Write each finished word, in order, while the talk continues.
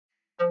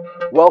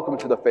Welcome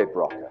to the Faith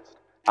Broadcast.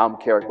 I'm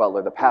Kerrick,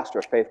 the pastor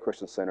of Faith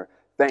Christian Center.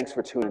 Thanks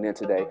for tuning in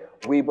today.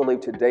 We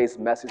believe today's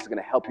message is going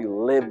to help you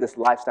live this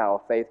lifestyle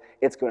of faith.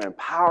 It's going to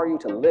empower you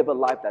to live a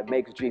life that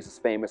makes Jesus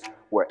famous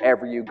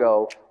wherever you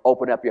go.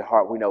 Open up your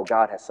heart. We know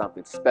God has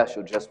something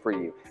special just for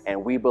you.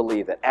 And we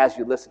believe that as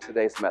you listen to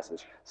today's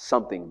message,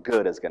 something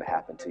good is going to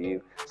happen to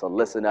you. So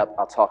listen up.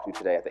 I'll talk to you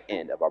today at the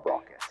end of our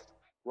broadcast.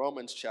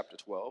 Romans chapter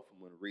 12. I'm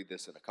going to read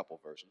this in a couple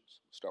versions.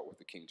 We'll start with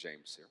the King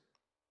James here.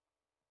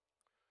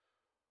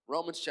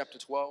 Romans chapter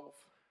 12,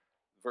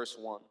 verse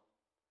 1.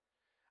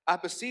 I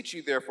beseech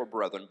you, therefore,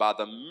 brethren, by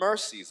the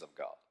mercies of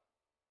God,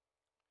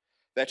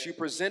 that you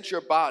present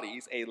your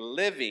bodies a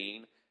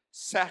living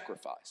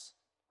sacrifice,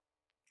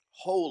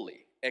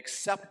 holy,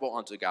 acceptable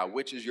unto God,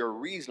 which is your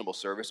reasonable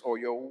service or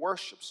your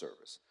worship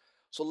service.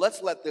 So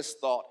let's let this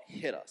thought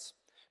hit us.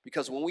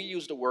 Because when we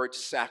use the word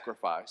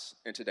sacrifice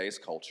in today's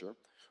culture,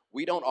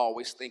 we don't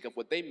always think of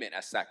what they meant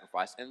as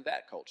sacrifice in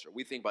that culture.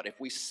 We think about if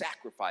we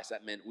sacrifice,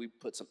 that meant we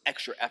put some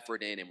extra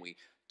effort in and we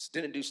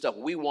didn't do stuff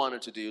we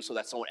wanted to do so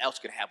that someone else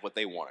could have what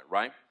they wanted,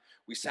 right?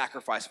 We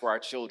sacrifice for our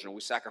children. We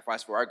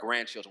sacrifice for our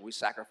grandchildren. We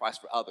sacrifice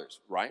for others,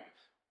 right?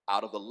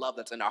 Out of the love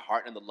that's in our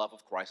heart and the love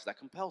of Christ that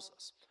compels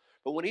us.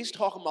 But when he's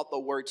talking about the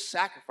word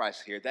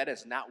sacrifice here, that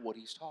is not what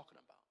he's talking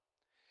about.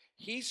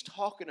 He's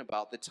talking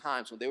about the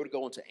times when they would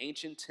go into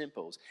ancient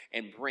temples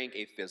and bring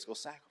a physical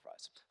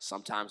sacrifice.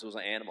 Sometimes it was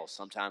an animal,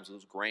 sometimes it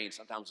was grain,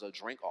 sometimes it was a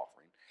drink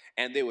offering.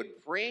 And they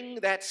would bring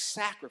that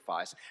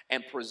sacrifice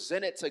and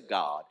present it to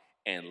God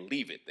and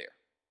leave it there.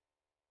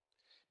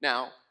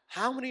 Now,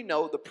 how many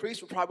know the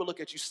priest would probably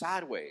look at you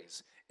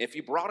sideways if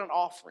you brought an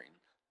offering,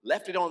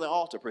 left it on the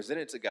altar,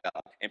 presented it to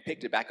God, and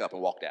picked it back up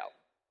and walked out?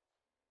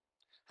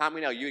 How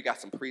many know you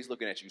got some priests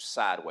looking at you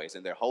sideways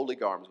in their holy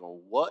garments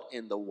going, what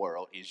in the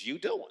world is you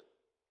doing?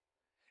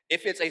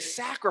 If it's a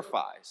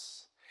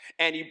sacrifice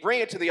and you bring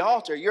it to the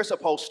altar, you're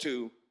supposed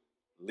to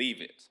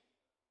leave it.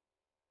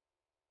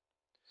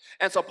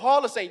 And so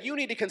Paul is saying you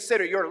need to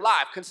consider your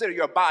life, consider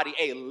your body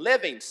a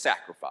living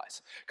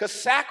sacrifice. Because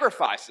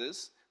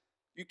sacrifices,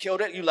 you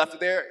killed it, you left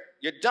it there,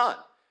 you're done.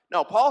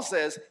 No, Paul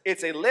says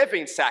it's a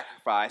living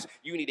sacrifice.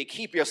 You need to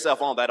keep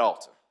yourself on that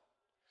altar.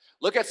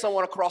 Look at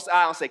someone across the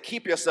aisle and say,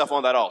 keep yourself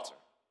on that altar.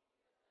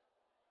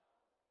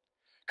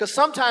 Because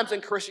sometimes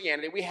in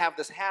Christianity, we have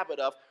this habit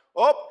of,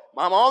 oh,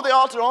 I'm on the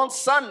altar on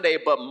Sunday,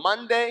 but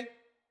Monday,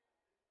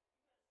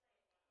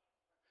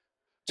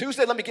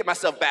 Tuesday, let me get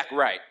myself back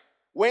right.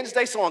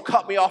 Wednesday, someone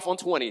cut me off on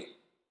 20.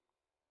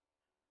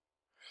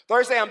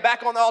 Thursday, I'm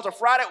back on the altar.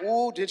 Friday,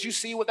 ooh, did you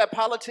see what that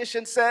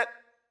politician said?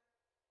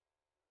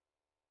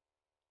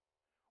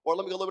 Or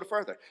let me go a little bit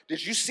further.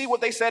 Did you see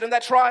what they said in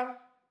that trial?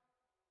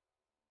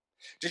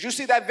 Did you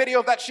see that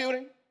video of that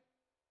shooting?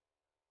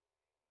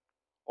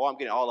 Oh, I'm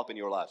getting all up in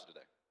your lives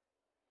today.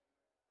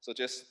 So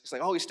it's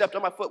like, oh, you stepped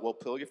on my foot. Well,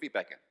 pull your feet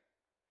back in.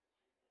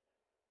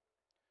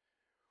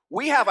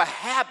 We have a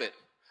habit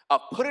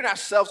of putting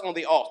ourselves on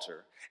the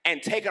altar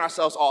and taking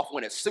ourselves off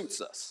when it suits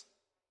us.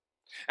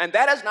 And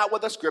that is not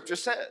what the scripture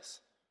says.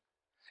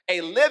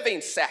 A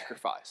living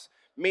sacrifice,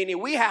 meaning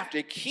we have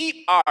to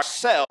keep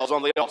ourselves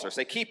on the altar.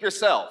 Say, keep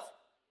yourself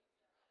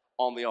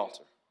on the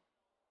altar.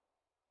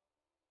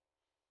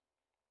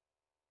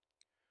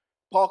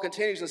 Paul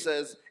continues and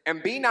says,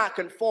 and be not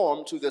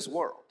conformed to this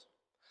world,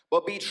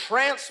 but be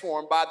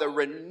transformed by the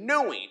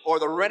renewing or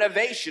the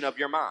renovation of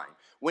your mind.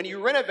 When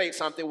you renovate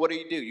something, what do?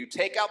 You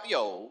take out the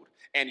old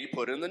and you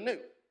put in the new.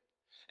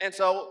 And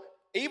so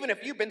even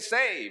if you've been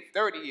saved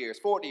 30 years,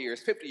 40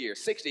 years, 50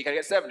 years, 60, you can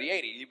get 70,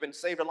 80, you've been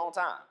saved a long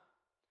time,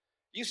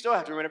 you still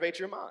have to renovate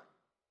your mind.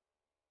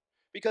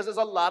 Because there's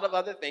a lot of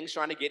other things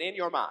trying to get in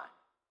your mind.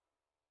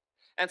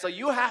 And so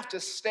you have to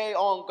stay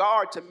on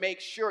guard to make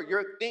sure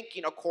you're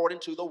thinking according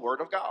to the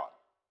Word of God.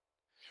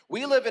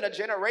 We live in a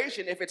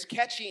generation, if it's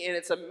catchy and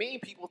it's a meme,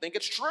 people think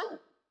it's true.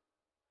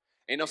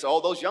 And they'll say,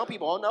 oh, those young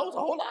people, oh no, it's a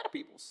whole lot of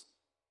people's.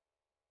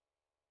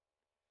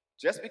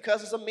 Just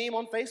because it's a meme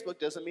on Facebook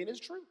doesn't mean it's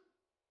true.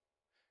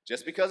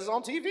 Just because it's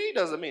on TV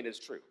doesn't mean it's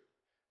true.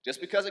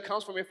 Just because it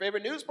comes from your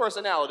favorite news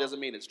personality doesn't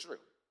mean it's true.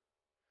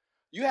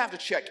 You have to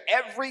check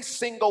every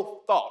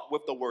single thought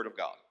with the Word of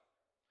God.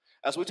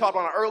 As we talked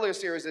about in an earlier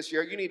series this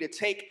year, you need to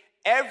take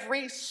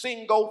every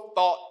single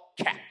thought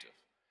captive.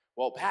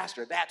 Well,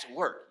 Pastor, that's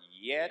work.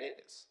 Yeah,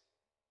 it is.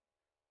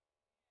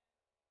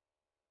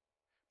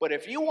 But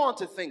if you want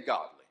to think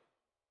godly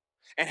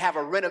and have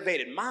a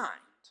renovated mind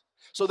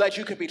so that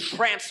you can be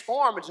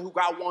transformed into who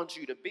God wants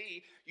you to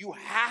be, you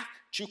have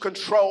to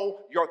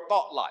control your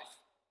thought life.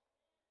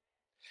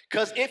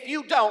 Because if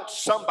you don't,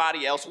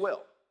 somebody else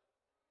will.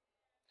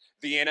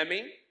 The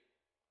enemy,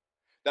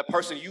 the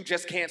person you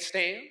just can't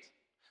stand,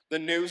 the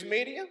news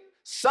media,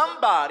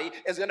 somebody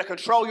is going to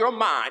control your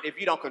mind if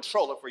you don't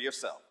control it for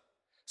yourself.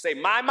 Say,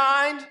 my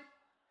mind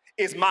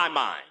is my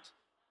mind.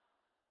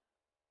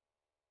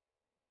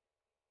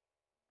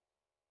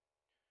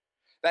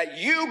 That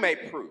you may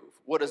prove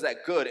what is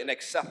that good and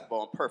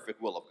acceptable and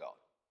perfect will of God.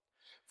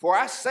 For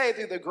I say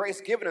through the grace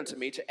given unto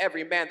me to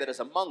every man that is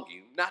among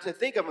you, not to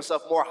think of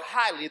himself more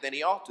highly than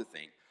he ought to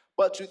think,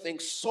 but to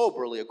think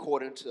soberly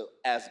according to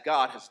as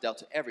God has dealt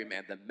to every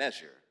man the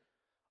measure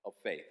of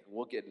faith. And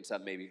we'll get into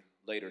that maybe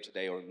later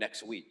today or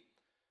next week.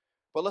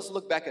 But let's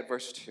look back at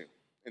verse 2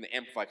 in the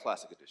Amplified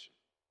Classic Edition.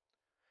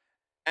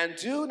 And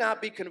do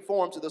not be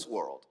conformed to this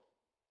world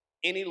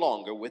any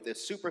longer with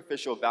its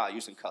superficial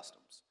values and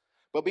customs,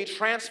 but be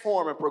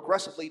transformed and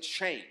progressively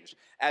changed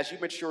as you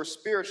mature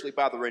spiritually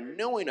by the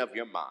renewing of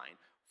your mind,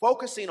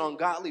 focusing on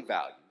godly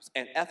values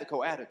and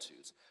ethical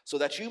attitudes, so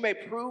that you may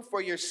prove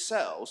for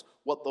yourselves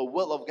what the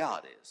will of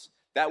God is,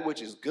 that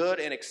which is good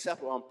and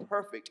acceptable and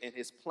perfect in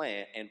his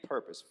plan and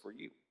purpose for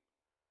you.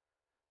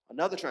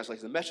 Another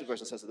translation, the Message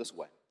version, says it this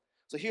way.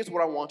 So here's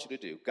what I want you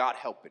to do, God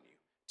helping you.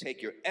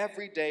 Take your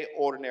everyday,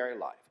 ordinary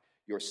life,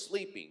 your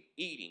sleeping,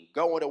 eating,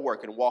 going to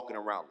work, and walking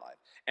around life,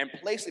 and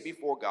place it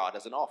before God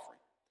as an offering.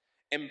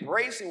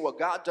 Embracing what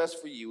God does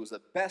for you is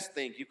the best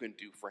thing you can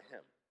do for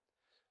him.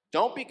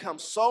 Don't become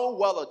so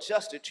well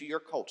adjusted to your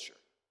culture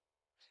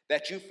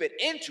that you fit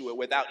into it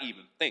without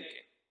even thinking.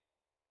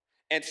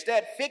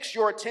 Instead, fix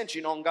your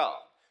attention on God.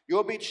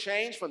 You'll be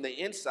changed from the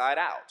inside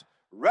out.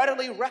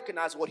 Readily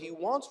recognize what he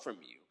wants from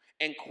you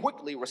and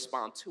quickly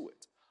respond to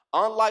it.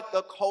 Unlike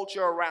the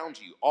culture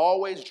around you,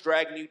 always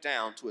dragging you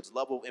down to its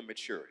level of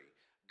immaturity,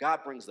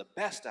 God brings the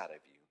best out of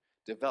you,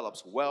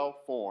 develops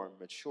well-formed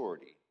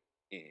maturity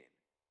in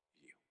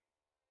you.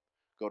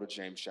 Go to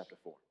James chapter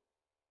 4.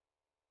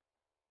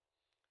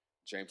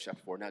 James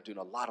chapter 4. Now, doing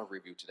a lot of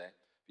review today.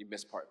 If you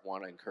missed part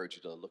 1, I encourage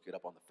you to look it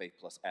up on the Faith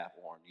Plus app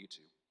or on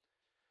YouTube.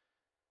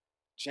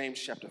 James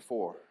chapter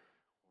 4,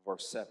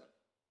 verse 7.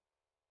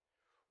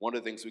 One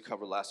of the things we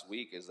covered last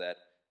week is that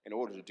in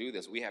order to do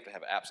this, we have to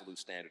have an absolute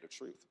standard of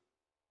truth.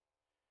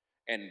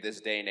 And in this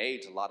day and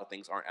age, a lot of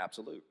things aren't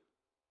absolute.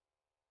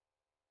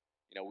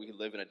 We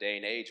live in a day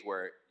and age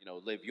where,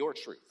 live your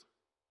truth.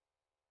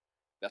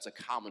 That's a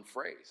common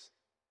phrase.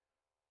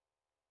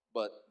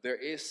 But there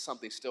is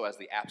something still as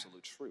the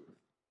absolute truth,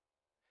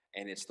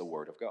 and it's the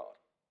Word of God.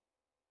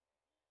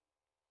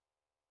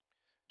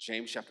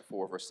 James chapter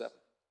 4, verse 7.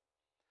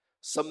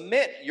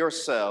 Submit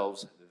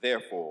yourselves,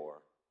 therefore,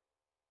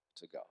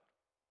 to God.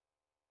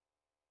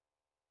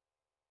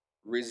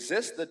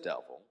 Resist the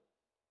devil,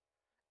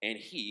 and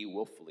he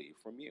will flee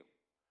from you.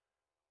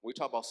 When we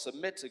talk about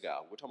submit to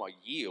God, we're talking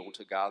about yield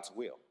to God's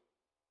will.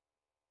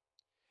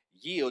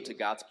 Yield to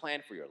God's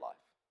plan for your life.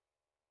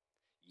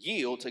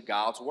 Yield to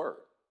God's word.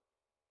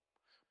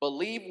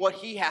 Believe what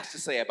he has to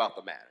say about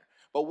the matter.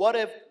 But what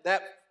if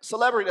that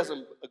celebrity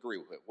doesn't agree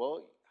with it?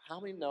 Well, how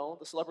many know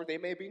the celebrity,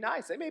 they may be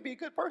nice, they may be a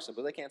good person,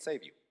 but they can't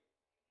save you?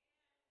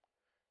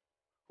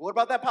 What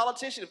about that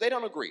politician if they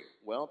don't agree?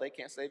 Well, they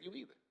can't save you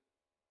either.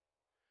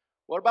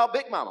 What about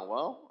Big Mama?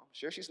 Well, I'm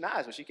sure she's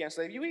nice, but she can't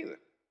save you either.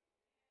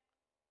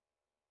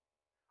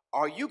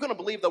 Are you going to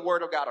believe the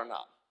word of God or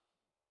not?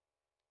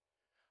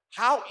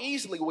 How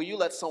easily will you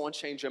let someone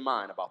change your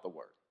mind about the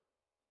word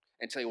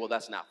and tell you, well,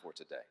 that's not for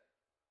today?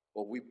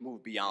 Well, we've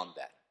moved beyond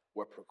that.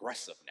 We're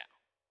progressive now.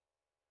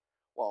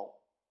 Well,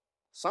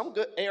 some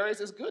good areas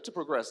is good to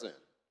progress in,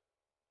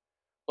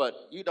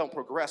 but you don't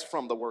progress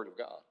from the word of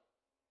God.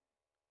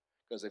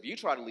 Because if you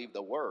try to leave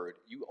the word,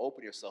 you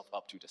open yourself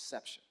up to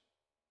deception.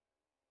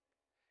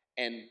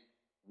 And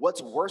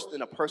what's worse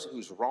than a person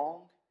who's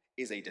wrong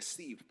is a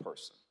deceived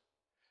person.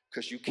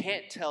 Because you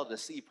can't tell a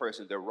deceived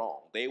person they're wrong.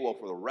 They will,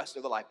 for the rest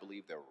of their life,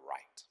 believe they're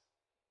right.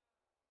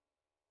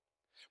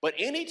 But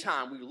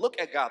anytime we look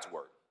at God's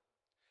word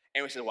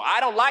and we say, well, I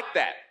don't like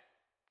that.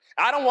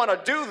 I don't want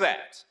to do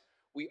that.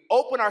 We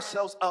open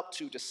ourselves up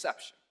to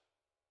deception.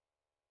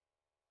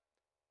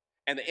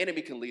 And the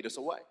enemy can lead us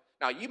away.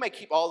 Now, you may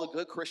keep all the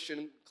good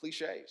Christian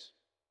cliches.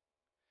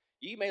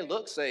 You may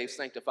look saved,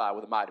 sanctified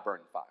with a mighty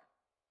burning fire.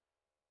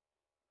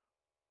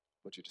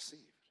 But you're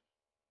deceived.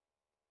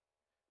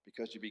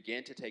 Because you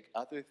begin to take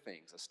other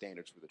things as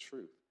standards for the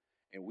truth.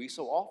 And we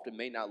so often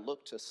may not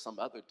look to some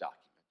other document.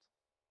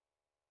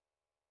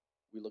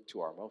 We look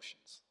to our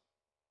emotions,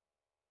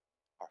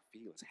 our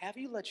feelings. Have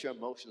you let your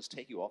emotions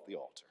take you off the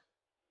altar?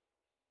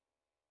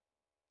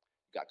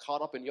 You got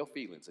caught up in your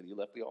feelings and you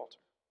left the altar.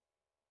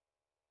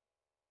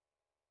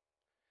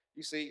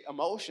 You see,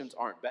 emotions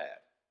aren't bad.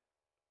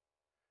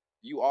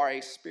 You are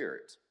a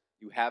spirit.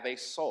 You have a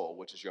soul,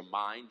 which is your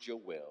mind, your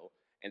will,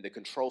 and the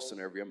control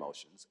center of your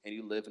emotions, and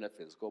you live in a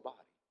physical body.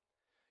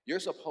 You're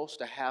supposed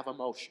to have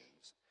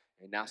emotions,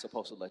 and not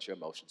supposed to let your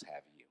emotions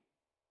have you.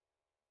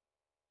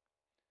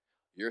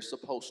 You're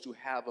supposed to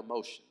have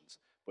emotions,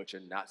 but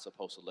you're not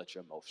supposed to let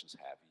your emotions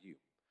have you.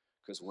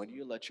 Because when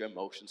you let your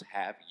emotions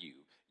have you,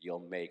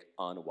 you'll make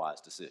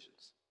unwise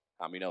decisions.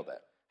 How many know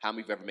that? How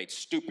many of you have ever made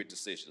stupid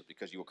decisions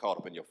because you were caught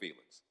up in your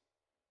feelings?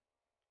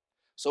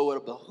 So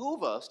it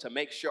behooves us to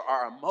make sure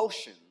our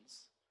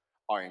emotions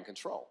are in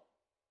control.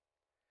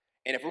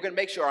 And if we're going to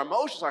make sure our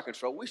emotions are in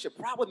control, we should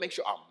probably make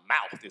sure our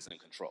mouth is in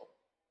control.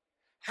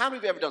 How many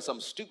of you have ever done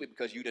something stupid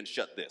because you didn't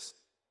shut this?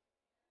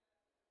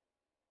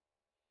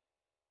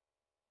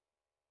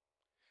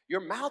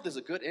 Your mouth is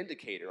a good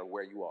indicator of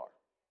where you are.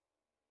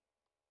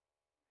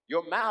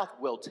 Your mouth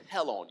will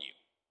tell on you,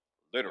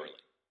 literally.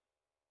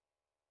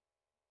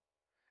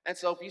 And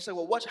so if you say,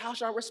 well, how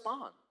should I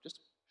respond? Just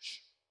shh.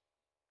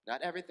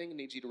 Not everything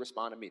needs you to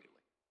respond immediately,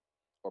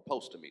 or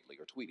post immediately,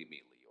 or tweet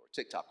immediately, or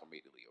TikTok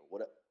immediately, or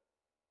whatever.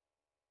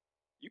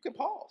 You can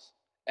pause.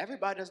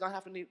 Everybody does not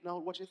have to know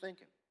what you're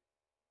thinking.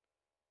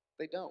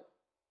 They don't.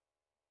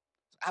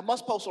 I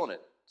must post on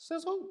it.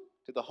 Says who?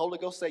 Did the Holy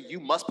Ghost say you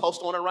must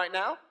post on it right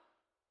now?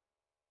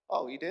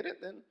 Oh, he did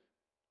it? Then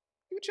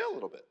you chill a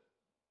little bit.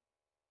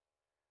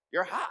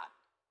 You're hot.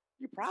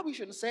 You probably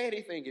shouldn't say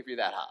anything if you're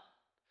that hot.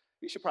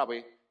 You should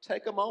probably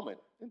take a moment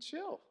and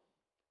chill.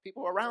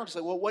 People around you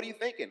say, well, what are you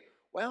thinking?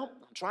 Well,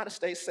 I'm trying to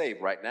stay safe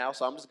right now,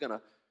 so I'm just going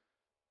to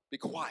be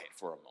quiet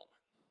for a moment.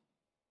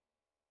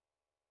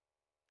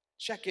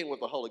 Check in with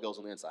the Holy Ghost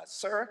on the inside.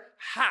 Sir,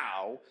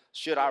 how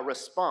should I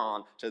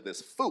respond to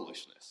this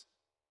foolishness?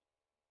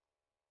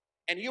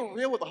 And you're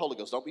real with the Holy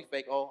Ghost. Don't be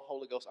fake. Oh,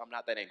 Holy Ghost, I'm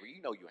not that angry.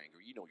 You know you're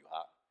angry. You know you're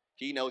hot.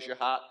 He knows you're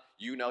hot.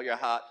 You know you're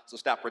hot. So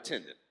stop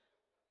pretending.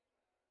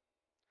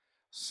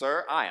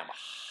 Sir, I am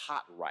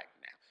hot right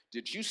now.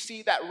 Did you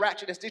see that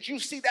ratchetness? Did you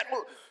see that?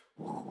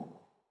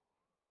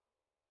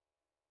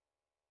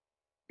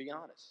 Be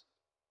honest.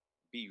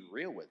 Be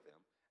real with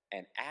him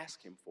and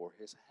ask him for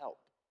his help.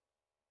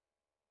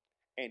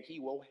 And he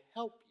will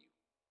help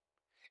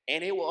you.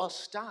 And it will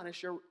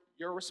astonish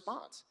your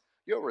response.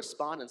 You'll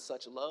respond in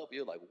such love,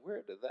 you're like,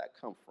 where did that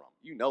come from?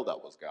 You know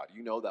that was God.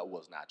 You know that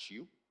was not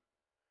you.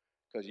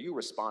 Because you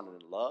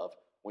responded in love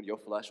when your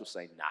flesh was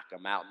saying, knock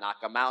him out,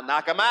 knock him out,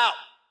 knock him out.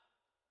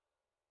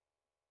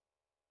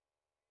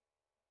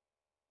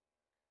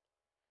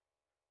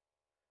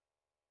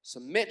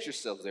 Submit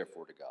yourselves,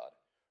 therefore, to God.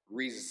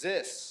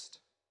 Resist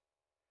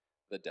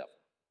the devil.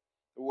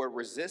 The word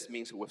resist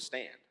means to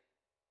withstand.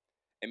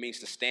 It means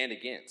to stand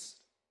against.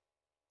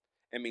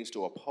 It means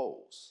to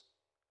oppose.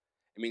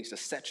 It means to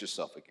set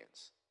yourself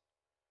against.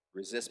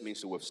 Resist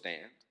means to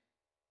withstand.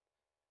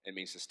 It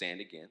means to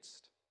stand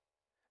against.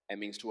 It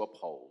means to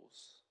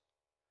oppose.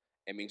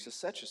 It means to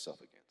set yourself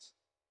against.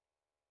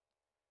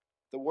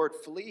 The word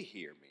flee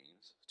here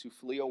means to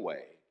flee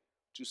away,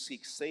 to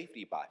seek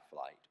safety by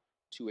flight,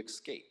 to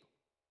escape.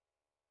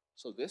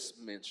 So this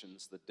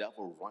mentions the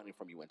devil running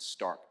from you in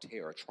stark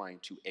terror, trying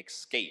to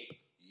escape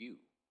you.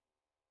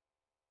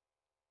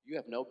 You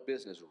have no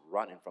business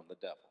running from the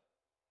devil.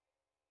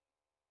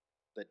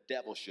 The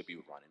devil should be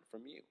running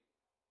from you.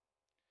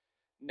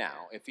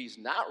 Now, if he's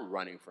not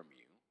running from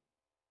you,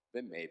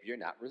 then maybe you're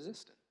not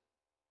resisting.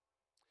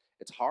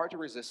 It's hard to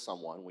resist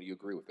someone when you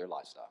agree with their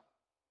lifestyle.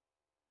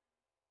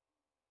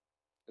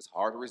 It's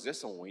hard to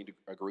resist someone when you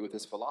agree with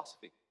his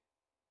philosophy.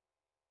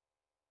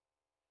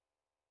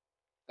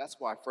 That's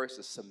why first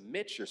is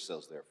submit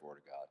yourselves, therefore,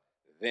 to God,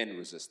 then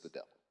resist the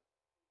devil.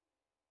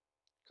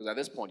 Because at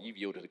this point, you've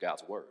yielded to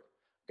God's word,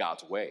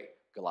 God's way,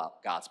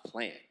 God's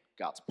plan,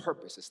 God's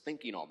purpose, his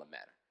thinking on the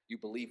matter. You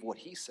believe what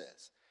he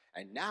says.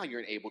 And now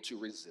you're able to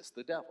resist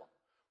the devil.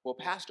 Well,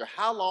 Pastor,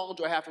 how long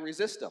do I have to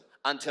resist him?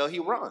 Until he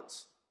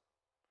runs.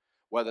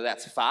 Whether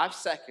that's 5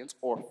 seconds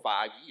or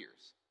 5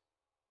 years.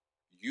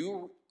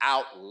 You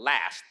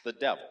outlast the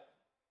devil.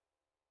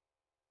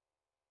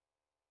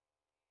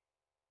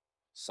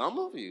 Some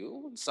of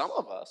you, and some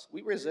of us,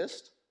 we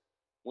resist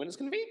when it's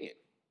convenient.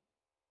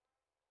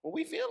 When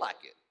we feel like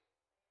it.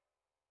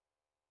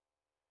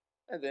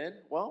 And then,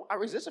 well, I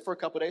resisted for a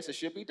couple of days, it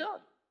should be done.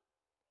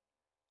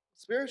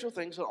 Spiritual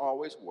things don't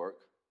always work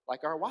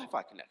like our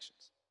Wi-Fi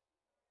connections.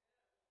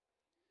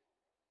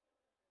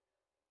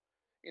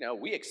 You know,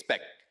 we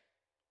expect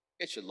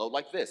it should load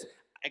like this.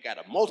 I got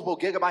a multiple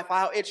gigabyte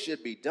file, it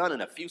should be done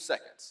in a few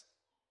seconds.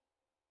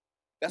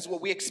 That's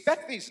what we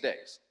expect these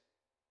days.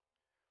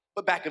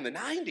 But back in the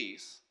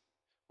 90s,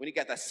 when you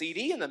got that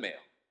CD in the mail,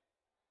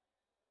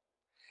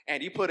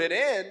 and you put it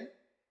in,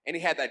 and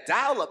he had that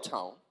dial-up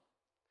tone,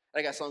 and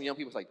I got some young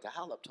people like,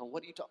 dial-up tone,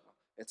 what are you talking about?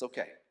 It's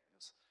okay.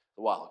 It's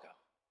a while ago.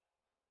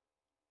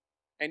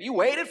 And you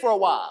waited for a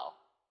while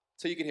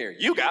till you can hear,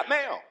 you got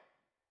mail.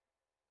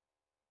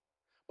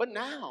 But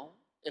now,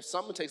 if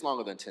someone takes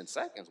longer than 10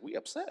 seconds, we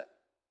upset.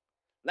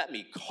 Let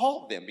me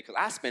call them because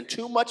I spend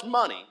too much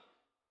money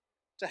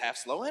to have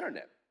slow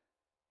internet.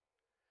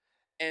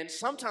 And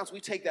sometimes we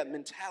take that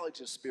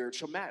mentality to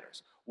spiritual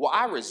matters. Well,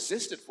 I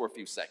resisted for a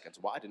few seconds.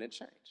 Why didn't it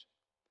change?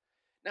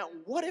 Now,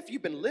 what if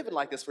you've been living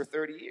like this for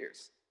 30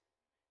 years?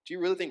 Do you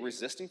really think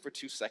resisting for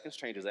 2 seconds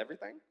changes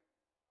everything?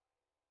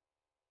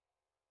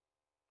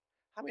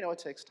 How many know it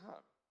takes time?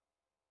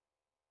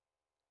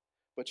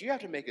 But you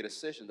have to make a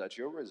decision that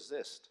you'll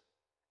resist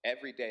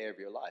every day of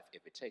your life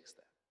if it takes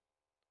that.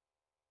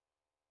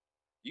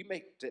 You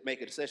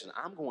make a decision,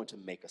 I'm going to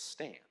make a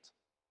stand.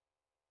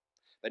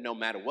 That no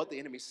matter what the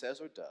enemy says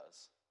or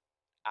does,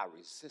 I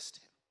resist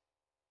him.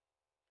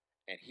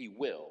 And he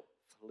will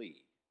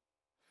flee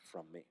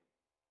from me.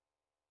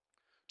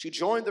 To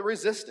join the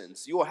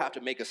resistance, you will have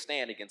to make a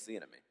stand against the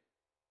enemy.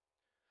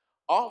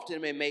 Often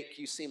it may make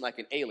you seem like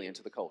an alien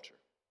to the culture.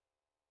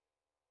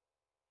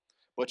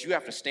 But you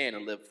have to stand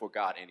and live for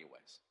God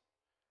anyways.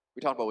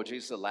 We talked about what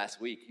Jesus said last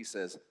week. He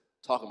says,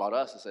 talking about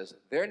us, he says,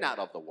 they're not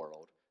of the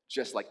world,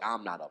 just like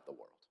I'm not of the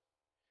world.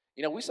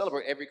 You know, we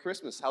celebrate every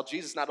Christmas how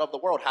Jesus is not of the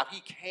world, how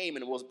he came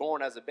and was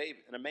born as a baby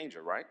in a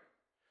manger, right?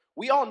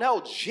 We all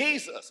know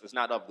Jesus is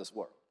not of this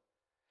world.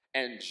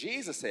 And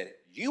Jesus said,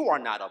 you are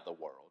not of the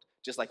world,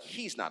 just like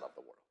he's not of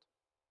the world.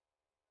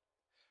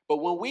 But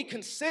when we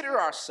consider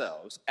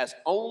ourselves as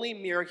only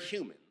mere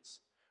humans,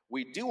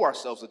 we do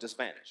ourselves a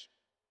disadvantage.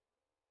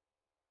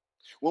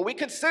 When we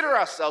consider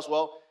ourselves,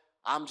 well,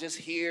 I'm just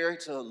here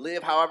to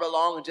live however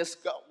long and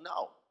just go.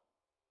 No.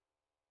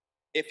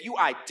 If you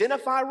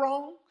identify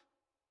wrong,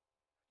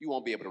 you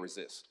won't be able to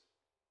resist.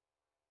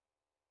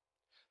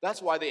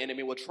 That's why the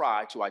enemy will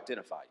try to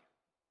identify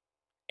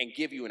you and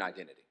give you an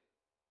identity.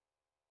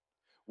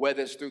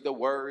 Whether it's through the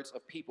words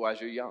of people as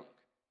you're young,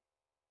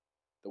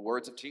 the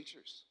words of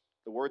teachers,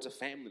 the words of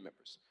family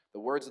members, the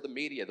words of the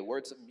media, the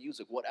words of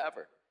music,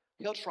 whatever.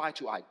 He'll try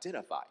to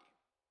identify you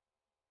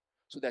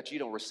so that you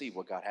don't receive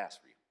what God has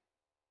for you.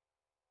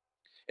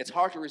 It's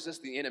hard to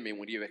resist the enemy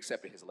when you've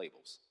accepted his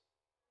labels.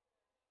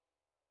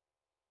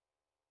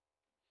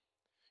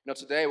 You know,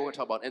 today we're going to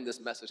talk about in this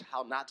message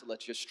how not to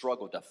let your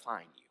struggle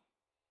define you,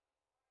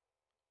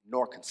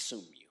 nor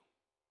consume you.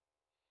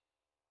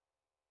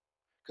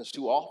 Because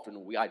too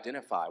often we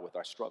identify with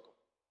our struggle.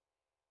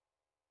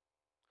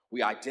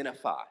 We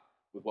identify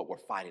with what we're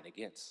fighting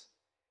against,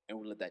 and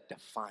we let that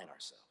define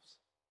ourselves.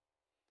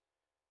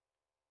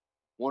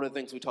 One of the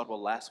things we talked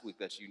about last week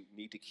that you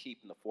need to keep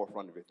in the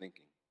forefront of your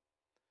thinking.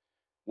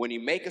 When you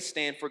make a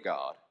stand for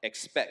God,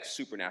 expect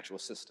supernatural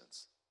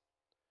assistance.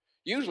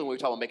 Usually when we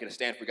talk about making a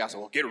stand for God, say,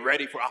 well, get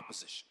ready for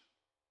opposition.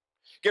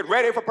 Get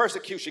ready for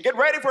persecution. Get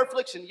ready for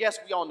affliction. Yes,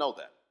 we all know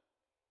that.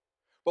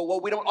 But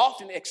what we don't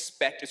often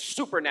expect is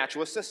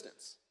supernatural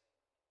assistance.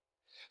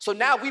 So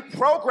now we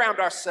programmed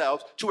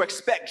ourselves to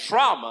expect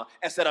drama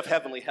instead of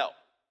heavenly help.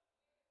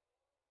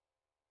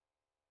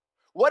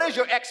 What is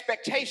your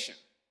expectation?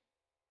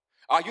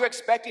 Are you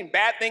expecting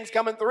bad things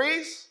come in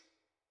threes?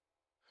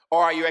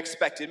 Or are you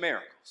expecting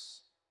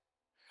miracles?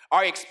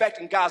 Are you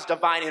expecting God's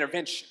divine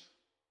intervention?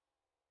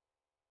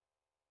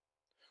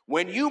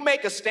 When you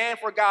make a stand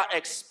for God,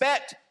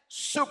 expect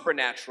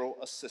supernatural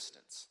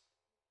assistance.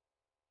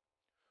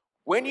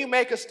 When you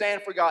make a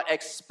stand for God,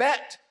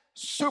 expect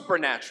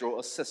supernatural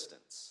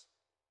assistance.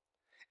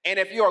 And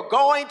if you are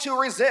going to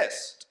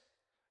resist,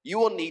 you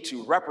will need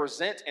to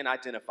represent and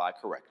identify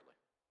correctly.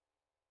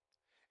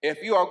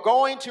 If you are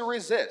going to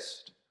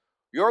resist,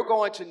 you're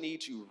going to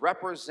need to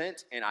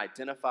represent and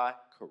identify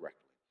correctly.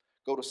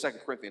 Go to 2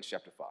 Corinthians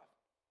chapter 5.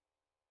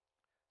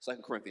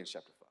 2 Corinthians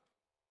chapter 5.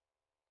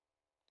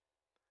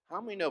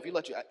 How many know if you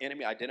let your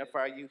enemy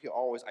identify you, he'll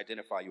always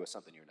identify you as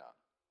something you're not?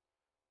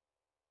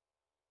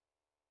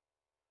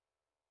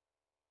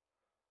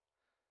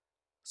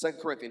 2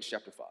 Corinthians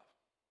chapter 5.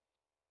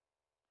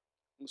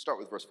 We'll start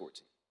with verse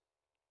 14.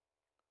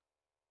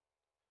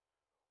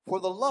 For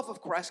the love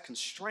of Christ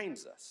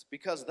constrains us,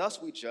 because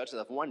thus we judge that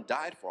if one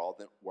died for all,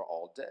 then we're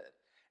all dead.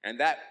 And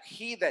that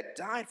he that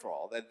died for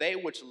all, that they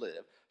which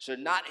live, should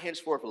not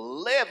henceforth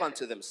live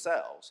unto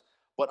themselves,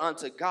 but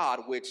unto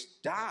God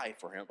which died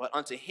for him, but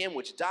unto him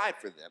which died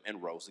for them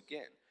and rose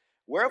again.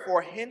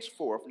 Wherefore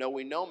henceforth know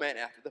we no man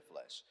after the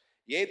flesh.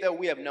 Yea, though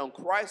we have known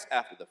Christ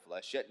after the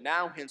flesh, yet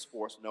now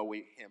henceforth know we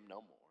him no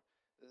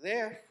more.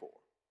 Therefore,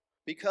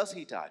 because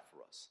he died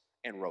for us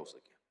and rose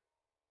again,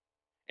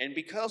 and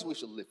because we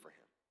should live for him,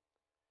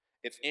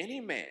 if any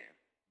man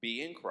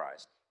be in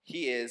Christ,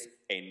 he is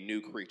a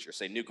new creature.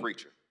 Say new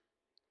creature.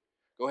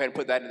 Go ahead and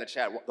put that in the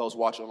chat. Those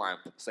watching online,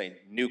 say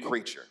new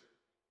creature.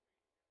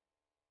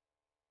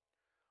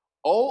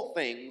 Old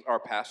things are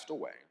passed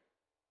away.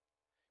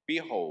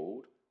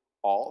 Behold,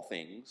 all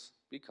things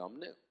become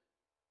new.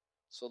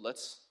 So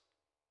let's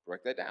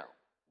break that down.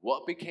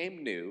 What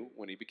became new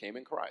when he became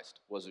in Christ?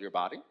 Was it your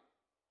body?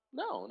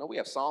 No, we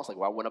have songs like,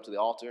 well, I went up to the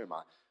altar and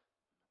my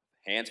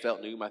hands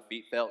felt new, my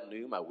feet felt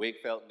new, my wig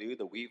felt new,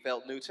 the weed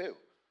felt new too.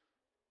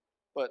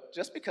 But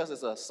just because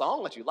it's a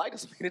song that you like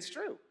doesn't mean it's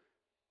true.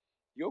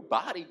 Your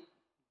body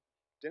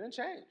didn't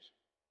change.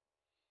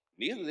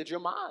 Neither did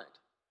your mind.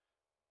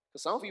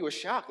 Because some of you were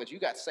shocked that you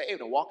got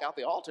saved and walked out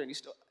the altar and you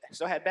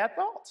still had bad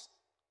thoughts.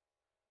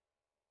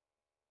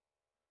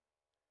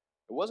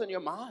 It wasn't your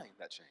mind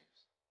that changed.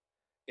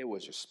 It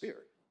was your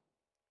spirit.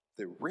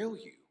 The real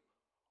you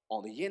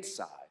on the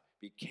inside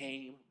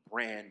became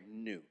brand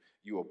new.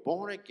 You were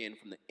born again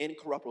from the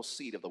incorruptible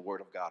seed of the Word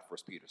of God, 1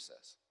 Peter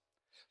says.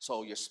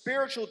 So your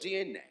spiritual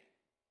DNA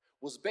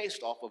was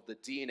based off of the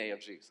DNA of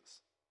Jesus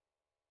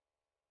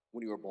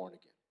when you were born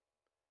again.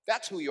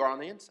 That's who you are on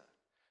the inside.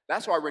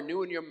 That's why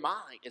renewing your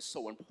mind is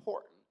so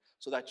important,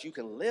 so that you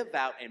can live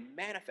out and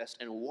manifest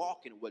and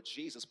walk in what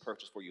Jesus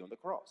purchased for you on the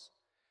cross.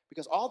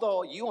 Because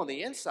although you on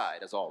the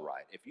inside is all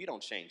right, if you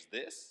don't change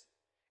this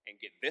and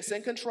get this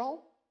in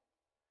control,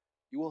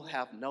 you will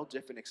have no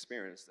different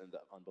experience than the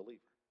unbeliever.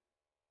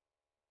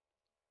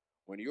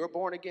 When you were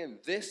born again,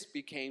 this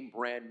became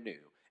brand new,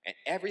 and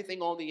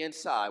everything on the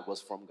inside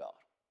was from God.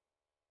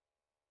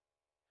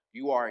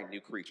 You are a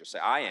new creature. Say,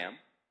 I am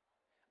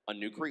a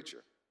new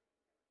creature.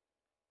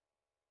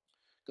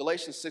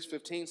 Galatians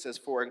 6:15 says,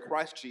 for in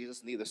Christ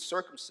Jesus neither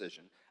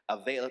circumcision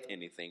availeth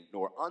anything,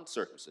 nor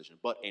uncircumcision,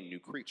 but a new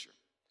creature.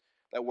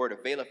 That word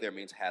availeth there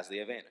means has the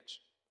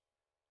advantage.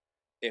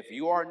 If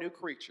you are a new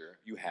creature,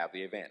 you have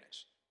the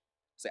advantage.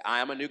 Say, I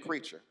am a new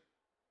creature,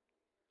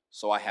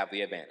 so I have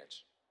the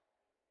advantage.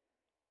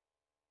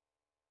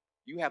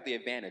 You have the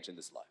advantage in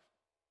this life.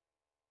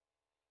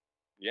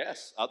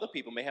 Yes, other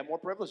people may have more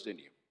privilege than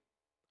you,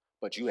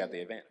 but you have the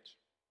advantage.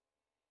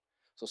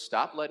 So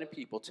stop letting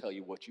people tell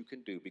you what you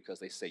can do because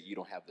they say you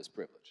don't have this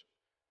privilege.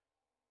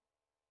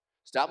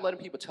 Stop letting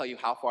people tell you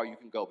how far you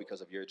can go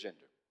because of your gender,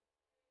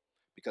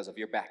 because of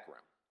your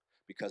background,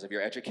 because of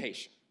your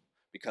education,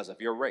 because of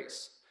your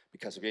race,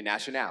 because of your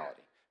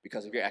nationality,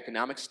 because of your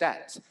economic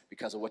status,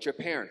 because of what your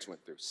parents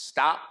went through.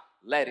 Stop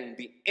letting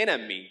the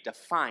enemy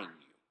define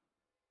you.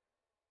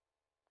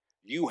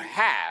 You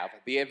have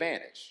the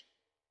advantage.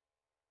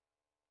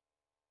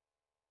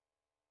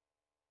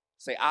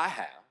 Say, I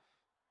have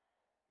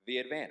the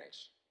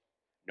advantage.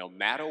 No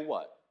matter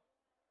what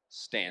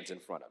stands in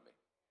front of me.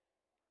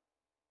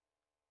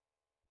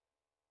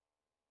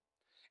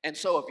 And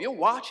so if you're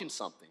watching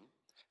something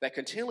that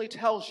continually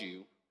tells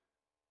you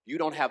you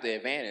don't have the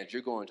advantage,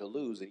 you're going to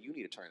lose, and you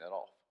need to turn that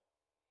off.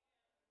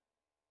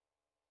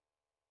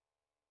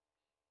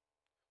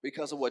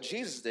 Because of what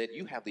Jesus did,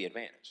 you have the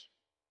advantage.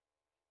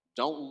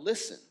 Don't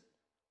listen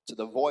to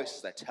the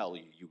voices that tell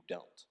you you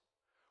don't.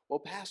 Well,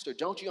 Pastor,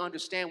 don't you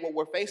understand what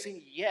we're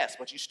facing? Yes,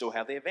 but you still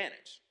have the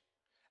advantage.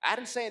 I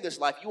didn't say in this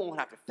life you won't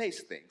have to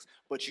face things,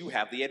 but you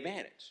have the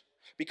advantage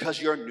because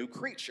you're a new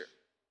creature.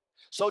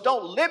 So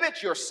don't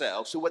limit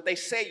yourselves to what they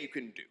say you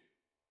can do,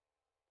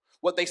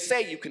 what they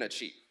say you can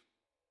achieve,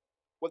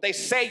 what they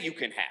say you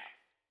can have,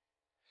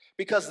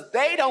 because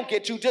they don't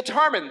get to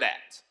determine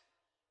that.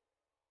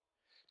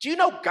 Do you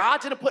know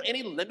God didn't put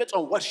any limits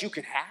on what you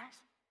can have?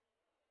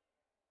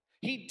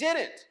 He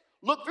didn't.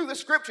 Look through the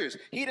scriptures.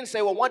 He didn't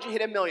say, well, once you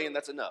hit 1 million,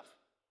 that's enough.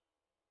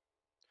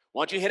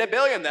 Once you hit 1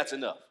 billion, that's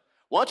enough.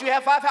 Once you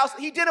have 5 houses,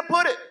 he didn't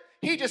put it.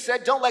 He just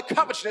said, don't let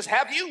covetousness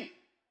have you.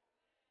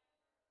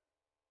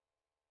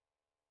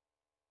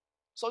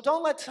 So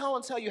don't let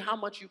someone tell you how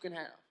much you can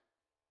have,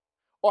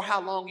 or how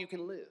long you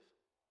can live,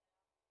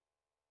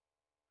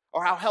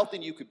 or how healthy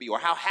you could be, or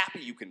how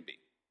happy you can be.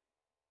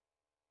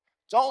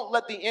 Don't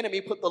let the enemy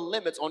put the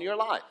limits on your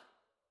life.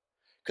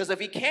 Because if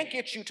he can't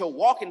get you to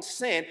walk in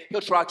sin,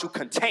 he'll try to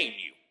contain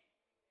you.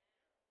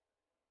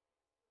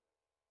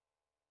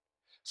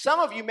 Some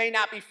of you may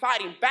not be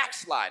fighting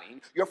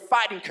backsliding, you're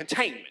fighting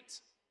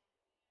containment.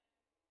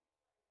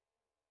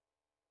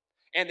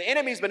 And the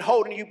enemy's been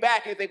holding you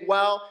back, and you think,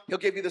 well, he'll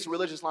give you this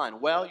religious line.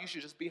 Well, you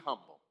should just be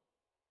humble.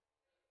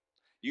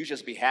 You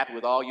just be happy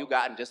with all you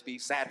got and just be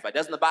satisfied.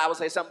 Doesn't the Bible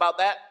say something about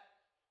that?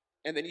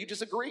 And then you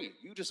just agree.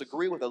 You just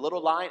agree with a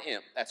little lying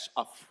imp that's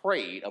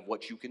afraid of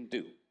what you can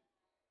do.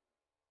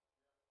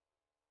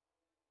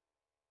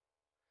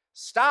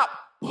 Stop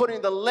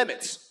putting the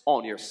limits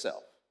on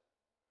yourself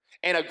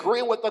and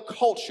agreeing with the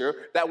culture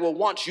that will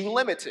want you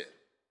limited.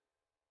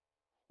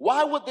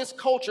 Why would this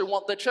culture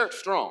want the church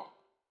strong?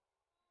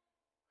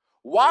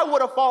 Why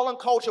would a fallen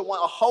culture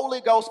want a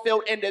Holy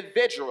Ghost-filled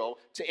individual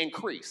to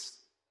increase?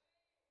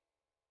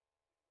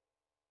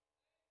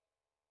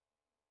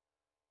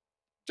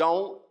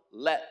 Don't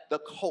let the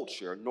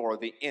culture nor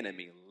the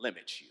enemy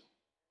limit you.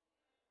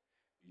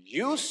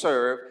 You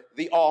serve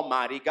the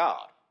Almighty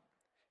God.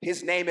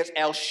 His name is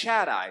El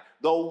Shaddai,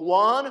 the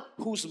one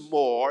who's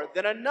more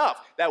than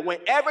enough. That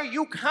whenever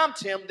you come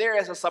to him, there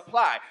is a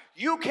supply.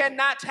 You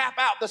cannot tap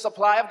out the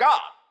supply of God.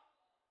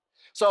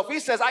 So if he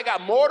says, I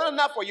got more than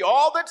enough for you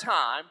all the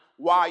time,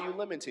 why are you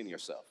limiting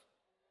yourself?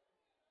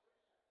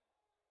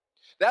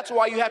 That's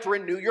why you have to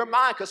renew your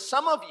mind, because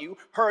some of you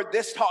heard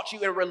this taught you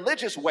in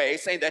religious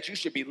ways, saying that you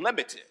should be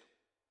limited.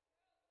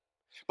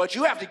 But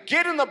you have to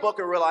get in the book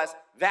and realize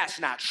that's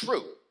not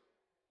true.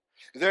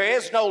 There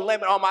is no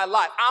limit on my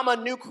life. I'm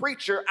a new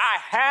creature.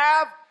 I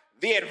have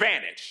the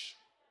advantage.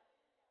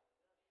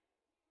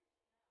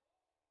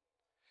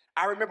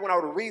 I remember when I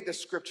would read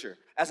this scripture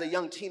as a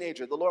young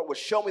teenager, the Lord would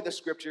show me the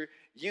scripture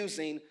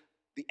using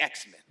the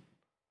X-Men,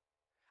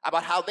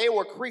 about how they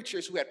were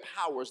creatures who had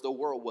powers the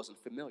world wasn't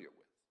familiar with.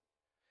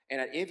 And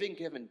at any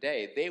given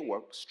day, they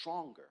were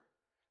stronger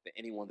than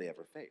anyone they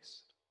ever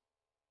faced.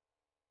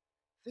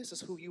 This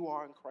is who you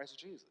are in Christ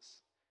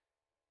Jesus.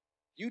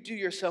 You do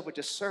yourself a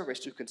disservice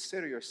to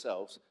consider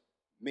yourselves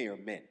mere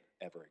men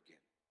ever again.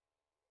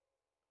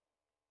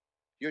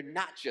 You're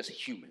not just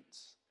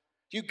humans.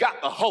 You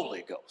got the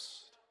Holy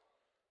Ghost.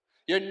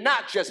 You're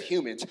not just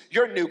humans.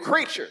 You're new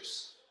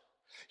creatures.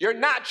 You're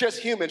not just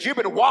humans. You've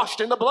been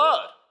washed in the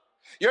blood.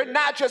 You're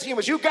not just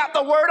humans. You got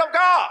the Word of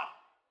God.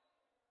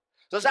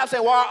 So stop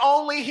saying, well, I'm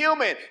only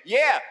human.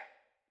 Yeah,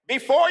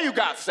 before you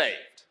got saved.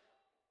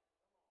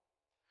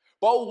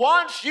 But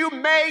once you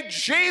made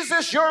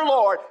Jesus your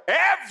Lord,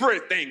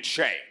 everything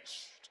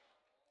changed.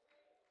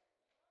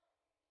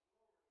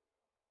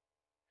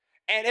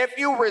 And if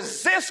you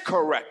resist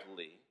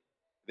correctly,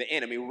 the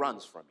enemy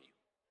runs from you.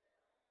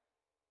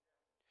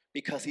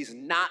 Because he's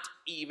not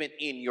even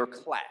in your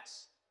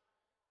class.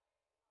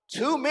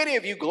 Too many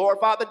of you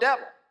glorify the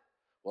devil.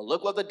 Well,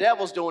 look what the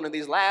devil's doing in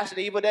these last and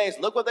evil days.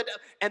 Look what the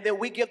devil, and then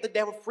we give the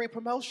devil free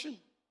promotion.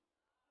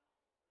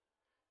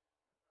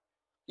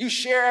 You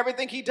share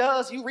everything he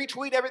does. You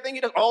retweet everything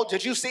he does. Oh,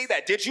 did you see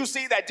that? Did you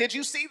see that? Did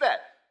you see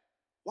that?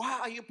 Why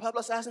are you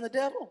publicizing the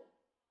devil?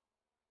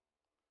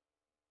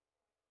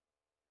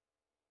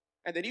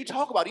 And then you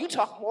talk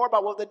more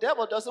about what the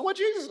devil does than what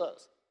Jesus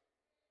does.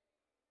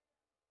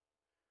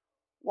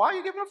 Why are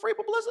you giving him free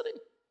publicity?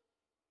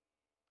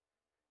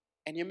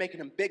 And you're making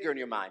him bigger in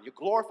your mind. You're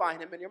glorifying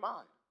him in your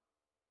mind.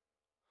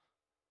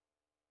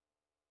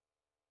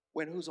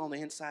 When who's on the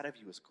inside of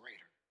you is greater.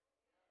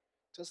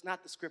 Does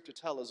not the scripture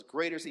tell us,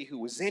 greater is he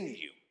who is in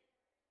you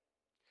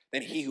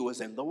than he who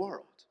is in the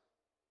world?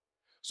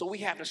 So we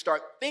have to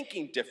start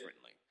thinking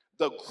differently.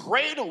 The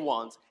greater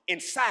ones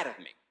inside of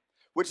me,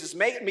 which has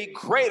made me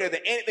greater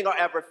than anything I'll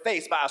ever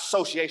face by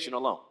association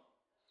alone.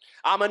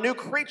 I'm a new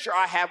creature.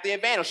 I have the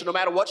advantage. So no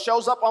matter what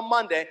shows up on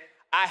Monday,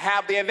 I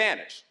have the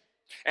advantage.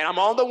 And I'm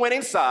on the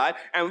winning side,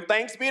 and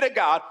thanks be to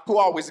God who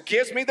always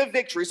gives me the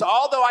victory. So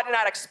although I did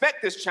not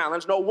expect this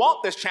challenge, nor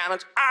want this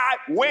challenge, I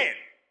win.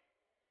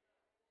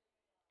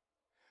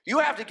 You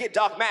have to get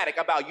dogmatic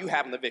about you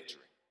having the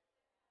victory.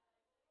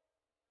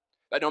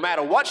 That no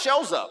matter what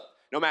shows up,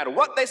 no matter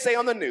what they say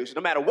on the news,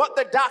 no matter what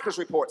the doctor's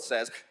report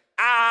says,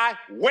 I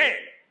win.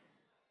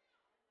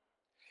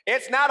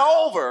 It's not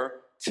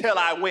over till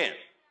I win.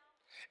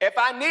 If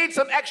I need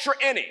some extra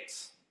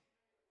innings,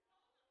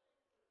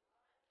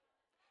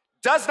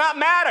 does not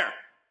matter.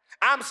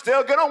 I'm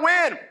still going to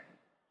win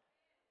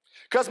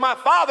because my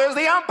Father is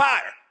the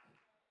umpire.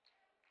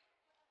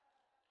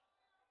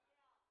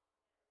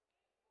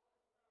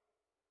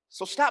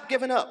 So stop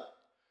giving up.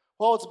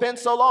 Well, it's been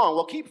so long.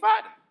 Well, keep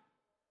fighting.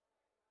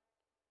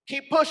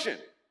 Keep pushing.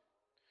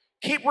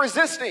 Keep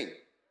resisting.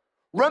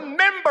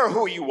 Remember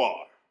who you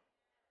are.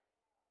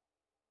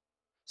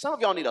 Some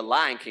of y'all need a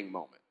Lion King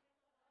moment.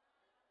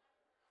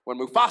 When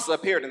Mufasa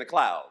appeared in the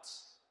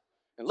clouds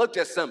and looked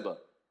at Simba,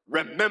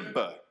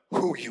 remember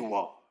who you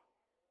are.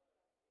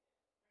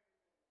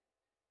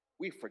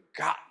 We've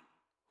forgotten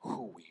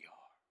who we are.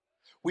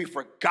 We've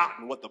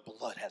forgotten what the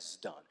blood has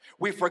done.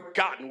 We've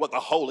forgotten what the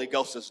Holy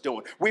Ghost is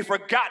doing. We've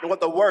forgotten what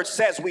the word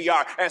says we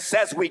are and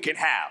says we can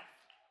have.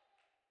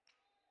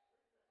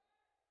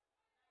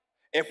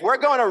 If we're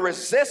going to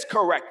resist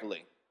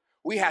correctly,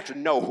 we have to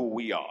know who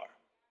we are.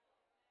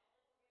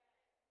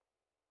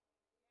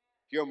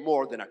 You're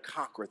more than a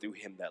conqueror through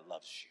him that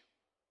loves you.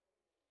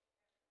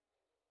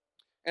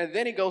 And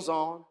then he goes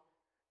on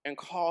and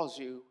calls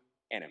you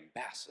an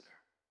ambassador.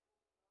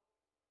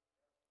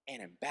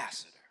 An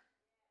ambassador.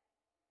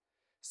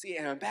 See,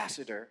 an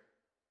ambassador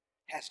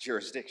has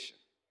jurisdiction.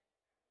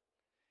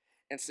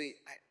 And see,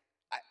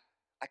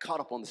 I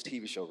caught up on this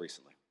TV show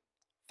recently,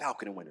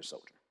 Falcon and Winter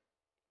Soldier.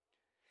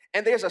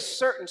 And there's a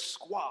certain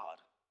squad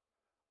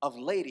of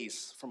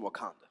ladies from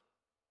Wakanda.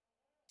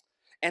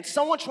 And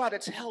someone tried to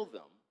tell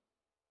them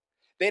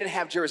they didn't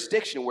have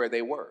jurisdiction where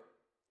they were.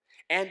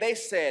 And they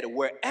said,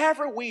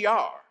 wherever we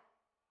are,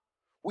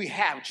 we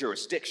have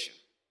jurisdiction.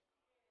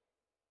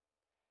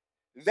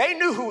 They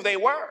knew who they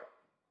were.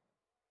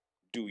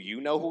 Do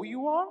you know who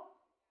you are?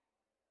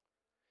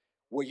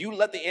 Will you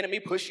let the enemy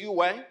push you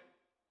away?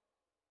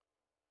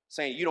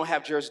 Saying you don't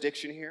have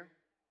jurisdiction here.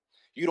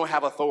 You don't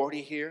have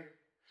authority here.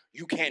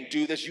 You can't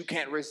do this. You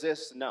can't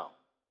resist. No.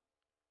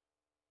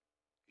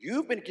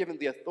 You've been given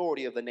the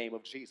authority of the name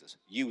of Jesus.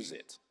 Use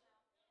it.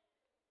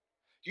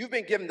 You've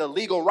been given the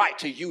legal right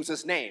to use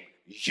his name.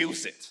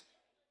 Use it.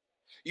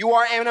 You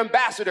are an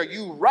ambassador.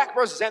 You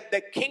represent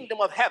the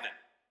kingdom of heaven.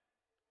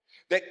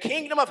 The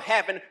kingdom of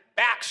heaven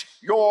backs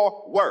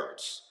your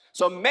words.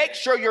 So make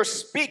sure you're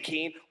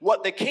speaking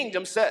what the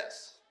kingdom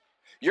says.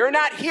 You're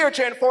not here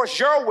to enforce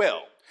your will.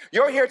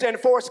 You're here to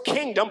enforce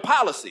kingdom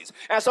policies.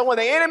 And so when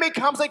the enemy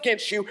comes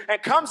against you and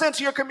comes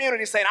into your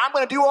community saying, I'm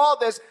going to do all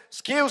this,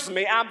 excuse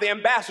me, I'm the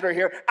ambassador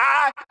here.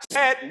 I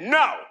said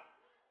no.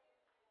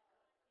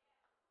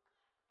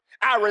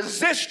 I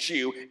resist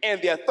you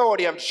in the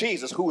authority of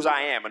Jesus, whose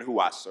I am and who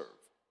I serve.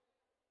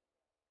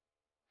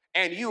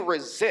 And you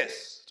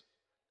resist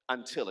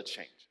until it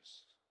changes.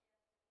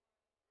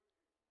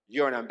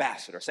 You're an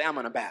ambassador. Say, I'm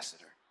an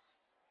ambassador.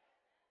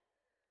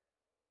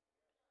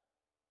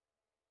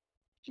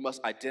 You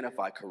must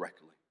identify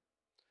correctly.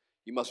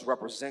 You must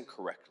represent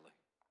correctly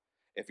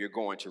if you're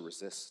going to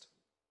resist.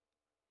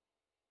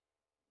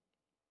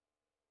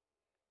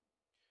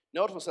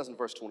 Notice what it says in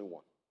verse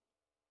 21.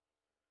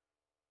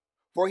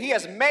 For he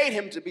has made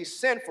him to be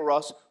sin for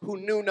us who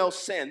knew no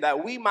sin,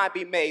 that we might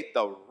be made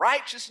the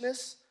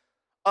righteousness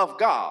of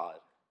God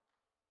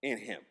in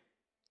him.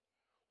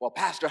 Well,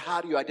 Pastor,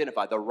 how do you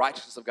identify the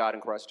righteousness of God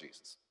in Christ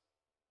Jesus?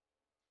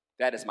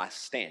 That is my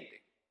standing.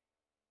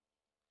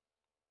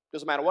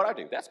 Doesn't matter what I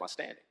do, that's my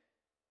standing.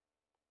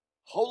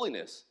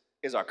 Holiness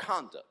is our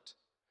conduct,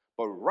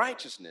 but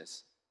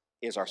righteousness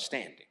is our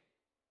standing.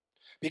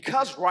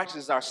 Because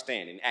righteousness is our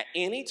standing, at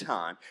any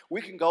time,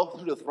 we can go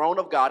through the throne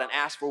of God and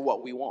ask for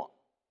what we want.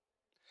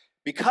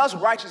 Because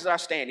righteous is our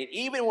standing,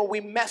 even when we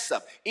mess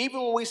up,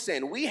 even when we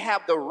sin, we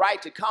have the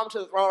right to come to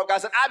the throne of God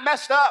and say, I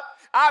messed up.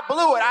 I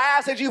blew it. I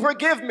ask that you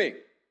forgive me.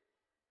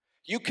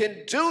 You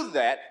can do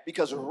that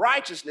because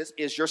righteousness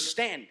is your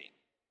standing.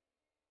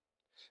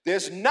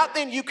 There's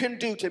nothing you can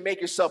do to make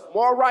yourself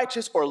more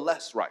righteous or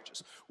less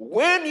righteous.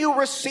 When you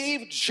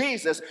received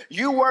Jesus,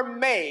 you were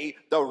made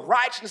the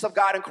righteousness of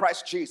God in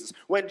Christ Jesus.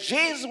 When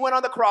Jesus went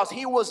on the cross,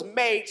 he was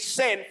made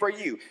sin for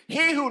you.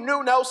 He who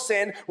knew no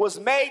sin was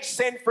made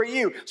sin for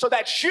you, so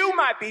that you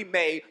might be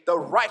made the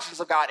righteousness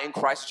of God in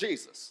Christ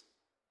Jesus.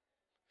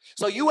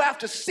 So you have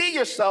to see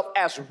yourself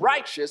as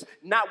righteous,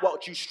 not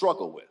what you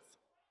struggle with.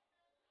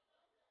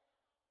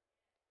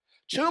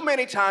 Too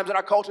many times in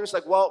our culture, it's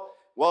like, well,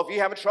 if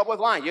you're having trouble with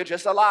lying, you're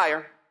just a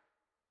liar.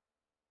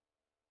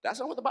 That's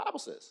not what the Bible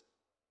says.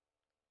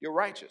 You're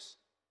righteous.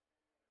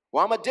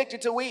 Well, I'm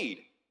addicted to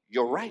weed.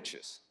 You're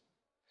righteous.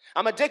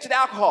 I'm addicted to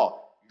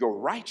alcohol. You're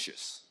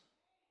righteous.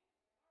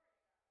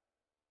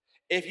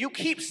 If you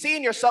keep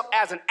seeing yourself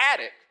as an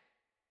addict,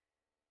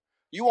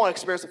 you won't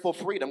experience the full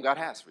freedom God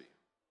has for you.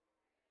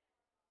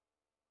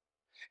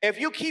 If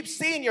you keep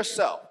seeing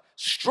yourself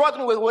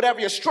struggling with whatever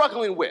you're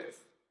struggling with,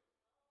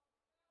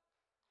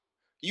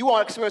 you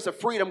won't experience the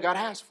freedom God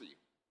has for you.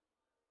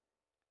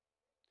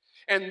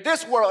 In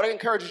this world, it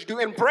encourages you to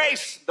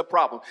embrace the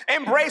problem.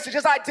 Embrace it.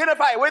 Just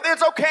identify it with it.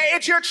 It's okay.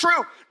 It's your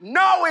truth.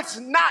 No, it's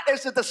not.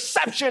 It's the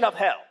deception of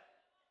hell.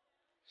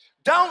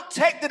 Don't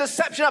take the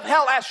deception of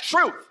hell as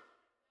truth.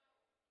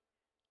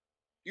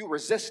 You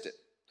resist it.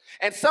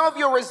 And some of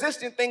you are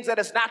resisting things that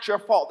it's not your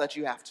fault that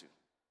you have to.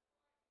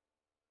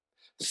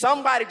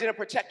 Somebody didn't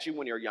protect you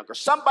when you were younger.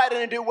 Somebody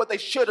didn't do what they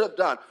should have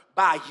done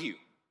by you.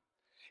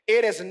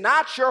 It is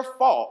not your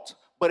fault,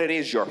 but it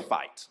is your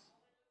fight.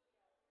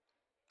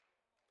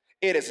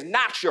 It is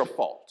not your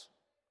fault,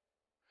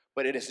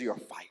 but it is your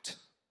fight.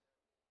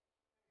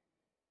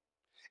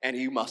 And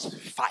you must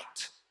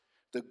fight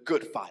the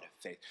good fight of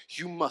faith.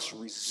 You must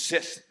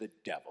resist the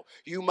devil.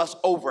 You must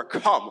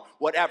overcome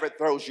whatever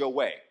throws your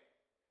way.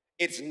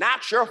 It's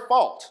not your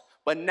fault,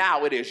 but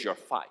now it is your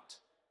fight.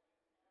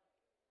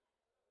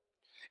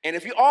 And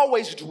if you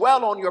always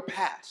dwell on your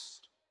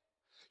past,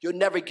 you'll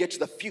never get to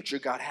the future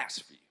God has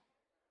for you.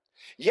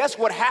 Yes,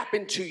 what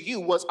happened to you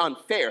was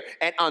unfair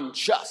and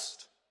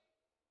unjust.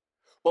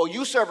 But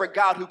you serve a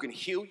God who can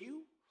heal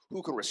you,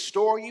 who can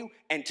restore you,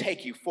 and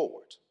take you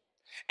forward.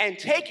 And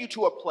take you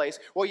to a place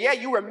where, yeah,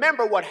 you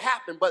remember what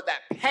happened, but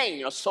that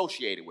pain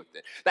associated with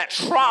it, that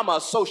trauma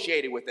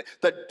associated with it,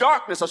 the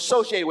darkness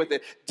associated with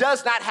it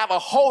does not have a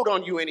hold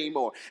on you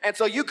anymore. And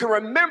so you can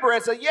remember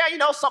and say, yeah,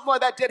 something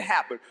like that did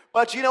happen.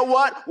 But you know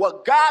what?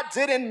 What God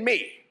did in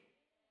me,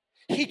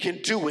 he can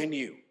do in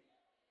you.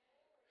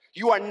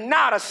 You are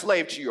not a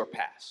slave to your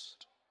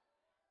past.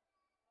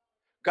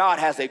 God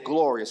has a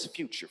glorious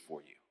future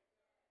for you.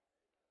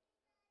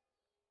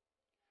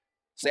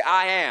 Say,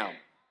 I am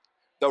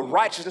the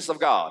righteousness of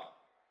God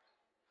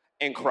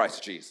in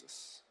Christ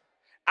Jesus.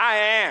 I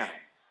am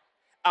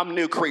a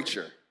new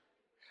creature.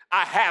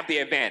 I have the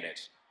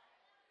advantage.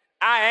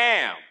 I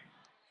am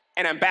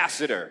an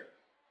ambassador.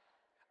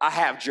 I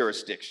have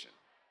jurisdiction.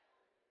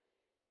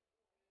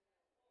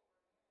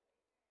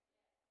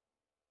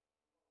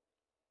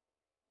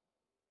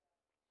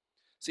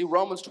 See,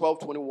 Romans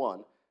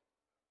 12:21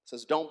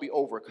 says, don't be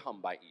overcome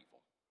by evil,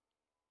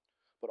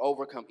 but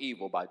overcome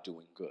evil by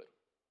doing good.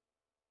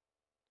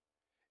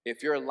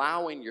 If you're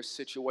allowing your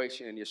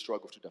situation and your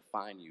struggle to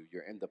define you,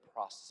 you're in the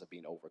process of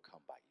being overcome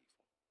by evil.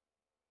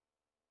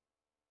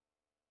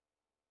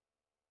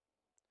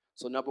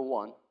 So number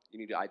one, you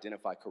need to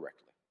identify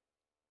correctly.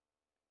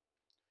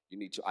 You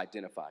need to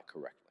identify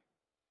correctly.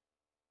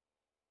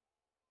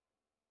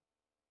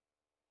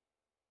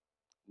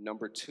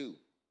 Number two,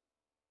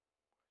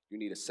 you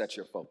need to set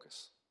your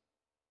focus.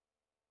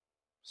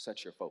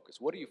 Set your focus.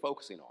 What are you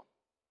focusing on?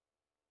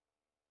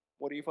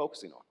 What are you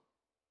focusing on?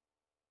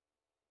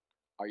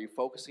 Are you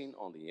focusing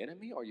on the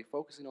enemy or are you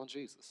focusing on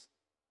Jesus?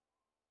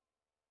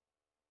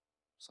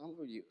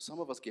 Some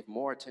of us give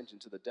more attention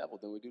to the devil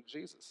than we do to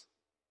Jesus.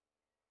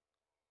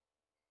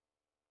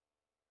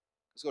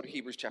 Let's go to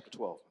Hebrews chapter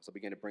 12 as I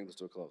begin to bring this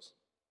to a close.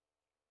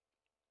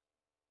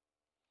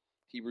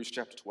 Hebrews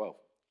chapter 12,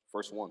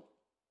 verse 1.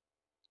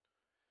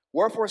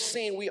 Wherefore,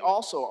 seeing we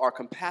also are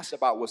compassed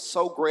about with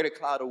so great a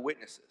cloud of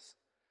witnesses,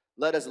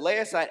 let us lay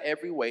aside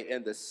every weight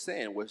and the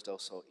sin which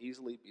does so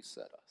easily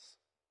beset us.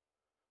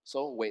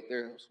 So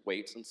there's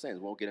weights and sins.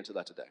 We won't get into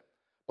that today.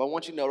 But I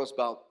want you to notice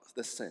about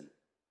the sin.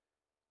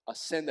 A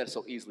sin that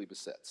so easily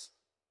besets.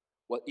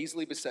 What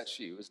easily besets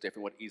you is different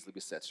from what easily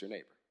besets your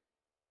neighbor.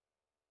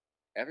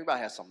 Everybody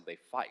has something they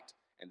fight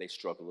and they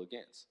struggle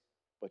against,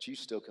 but you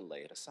still can lay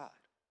it aside.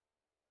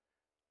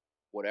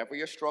 Whatever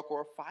your struggle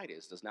or fight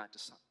is does not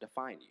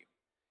define you.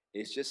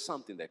 It's just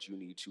something that you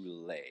need to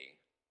lay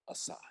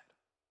aside.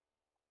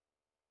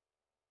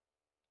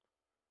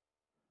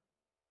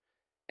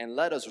 And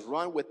let us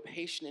run with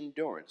patient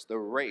endurance the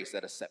race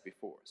that is set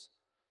before us,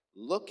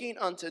 looking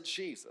unto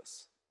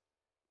Jesus,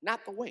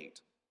 not the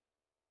weight,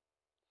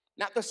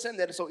 not the sin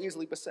that it so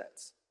easily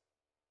besets,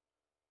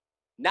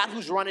 not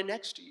who's running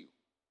next to you.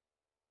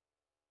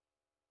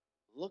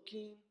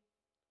 Looking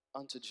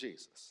unto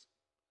Jesus,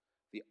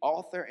 the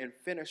author and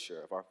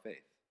finisher of our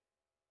faith.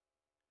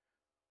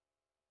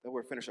 The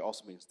word finisher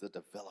also means the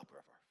developer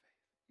of our faith.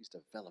 He's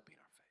developing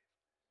our faith.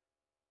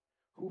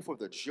 Who for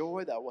the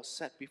joy that was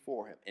set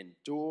before him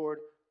endured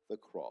the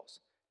cross,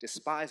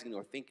 despising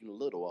or thinking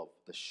little of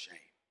the shame.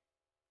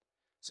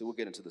 So we'll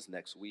get into this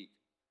next week.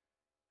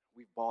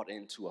 We've bought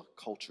into a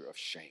culture of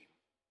shame.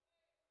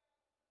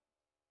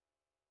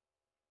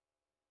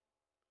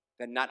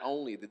 That not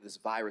only did this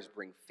virus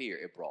bring fear,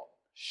 it brought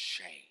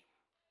shame.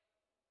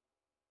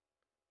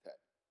 That,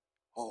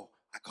 oh,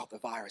 I caught the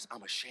virus,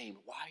 I'm ashamed.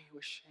 Why are you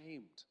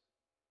ashamed?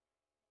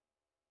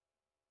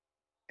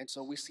 And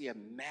so we see a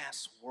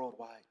mass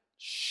worldwide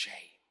shame.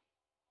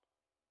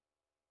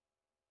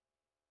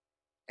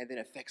 And then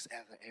affects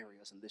other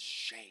areas, and this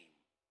shame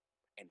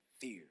and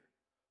fear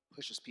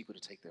pushes people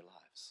to take their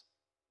lives.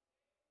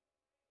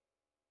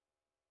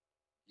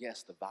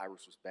 Yes, the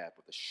virus was bad,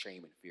 but the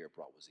shame and fear it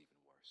brought was even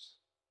worse.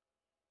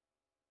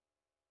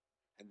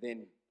 And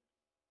then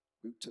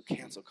we took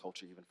cancel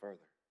culture even further.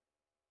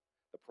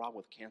 The problem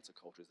with cancel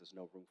culture is there's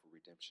no room for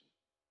redemption.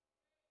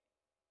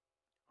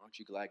 Aren't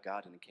you glad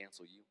God didn't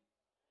cancel you?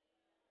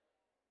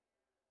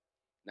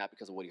 Not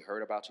because of what he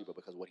heard about you, but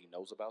because of what he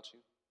knows about you.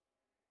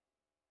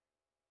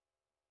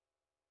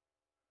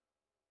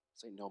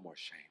 Say no more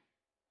shame.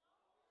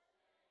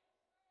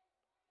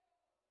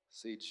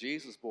 See,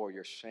 Jesus bore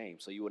your shame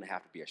so you wouldn't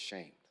have to be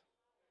ashamed.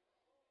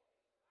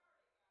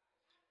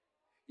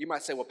 You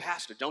might say, well,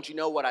 Pastor, don't you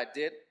know what I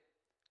did?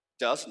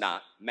 Does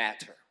not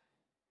matter.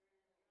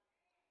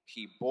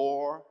 He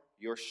bore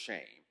your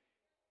shame.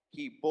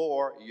 He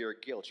bore your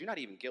guilt. You're not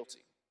even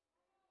guilty.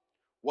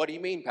 What do you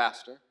mean,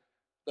 Pastor?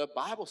 The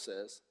Bible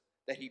says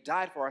that he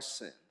died for our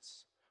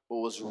sins, but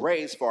was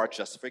raised for our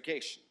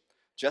justification.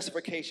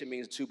 Justification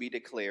means to be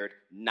declared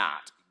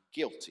not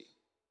guilty.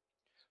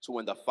 So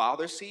when the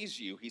Father sees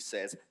you, he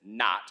says,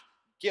 not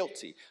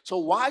guilty. So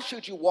why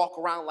should you walk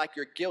around like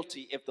you're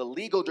guilty if the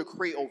legal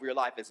decree over your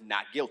life is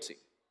not guilty?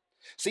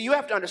 See, you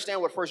have to understand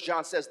what 1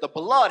 John says. The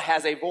blood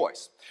has a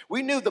voice.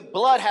 We knew the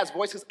blood has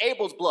voice because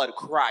Abel's blood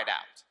cried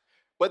out.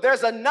 But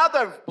there's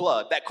another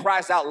blood that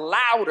cries out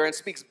louder and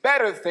speaks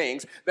better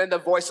things than the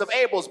voice of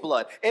Abel's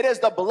blood. It is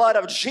the blood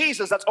of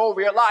Jesus that's over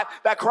your life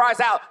that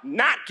cries out,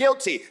 not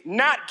guilty,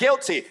 not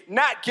guilty,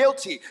 not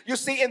guilty. You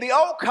see, in the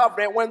old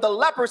covenant, when the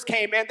lepers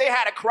came in, they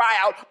had to cry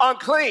out,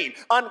 unclean,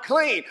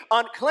 unclean,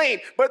 unclean.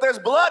 But there's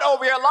blood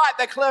over your life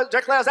that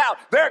declares out,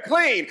 they're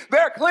clean,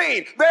 they're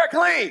clean, they're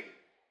clean.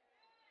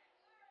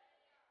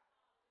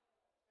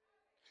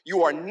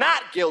 You are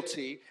not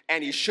guilty,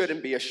 and you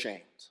shouldn't be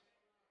ashamed.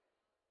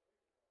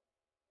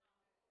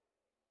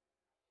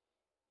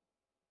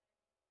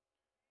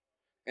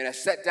 And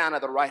is set down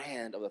at the right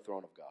hand of the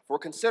throne of God. For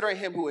considering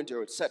him who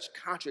endured such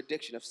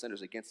contradiction of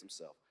sinners against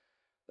himself,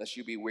 lest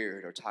you be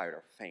wearied or tired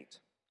or faint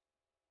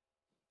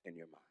in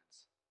your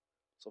minds.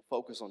 So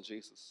focus on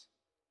Jesus.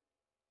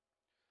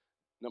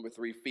 Number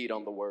 3, feed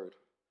on the word.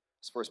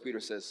 As 1 Peter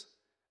says,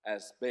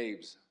 as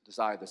babes,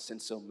 desire the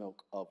sincere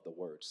milk of the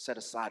word. Set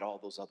aside all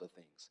those other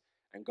things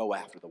and go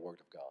after the word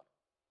of God.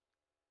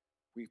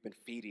 We've been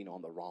feeding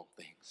on the wrong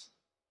things.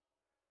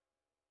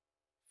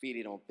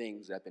 Feeding on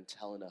things that have been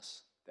telling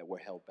us that we're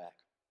held back.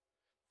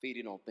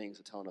 Feeding on things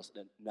that tell us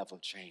that never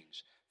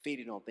change.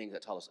 Feeding on things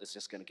that tell us it's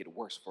just going to get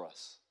worse for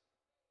us.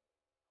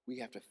 We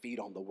have to feed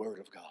on the word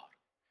of God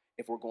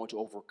if we're going to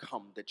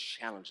overcome the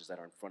challenges that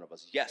are in front of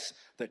us. Yes,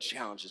 the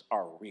challenges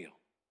are real.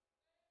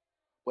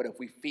 But if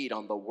we feed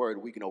on the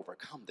word, we can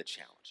overcome the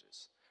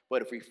challenges.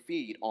 But if we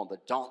feed on the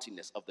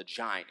dauntiness of the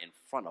giant in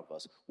front of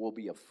us, we'll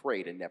be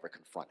afraid and never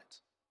confront it.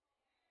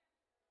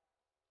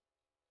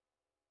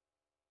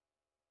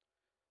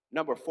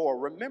 Number 4,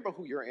 remember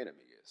who your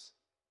enemy is.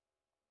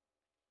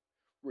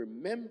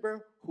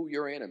 Remember who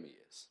your enemy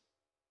is.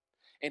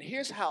 And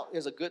here's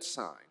a good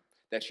sign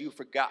that you've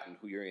forgotten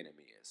who your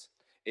enemy is.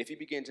 If you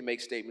begin to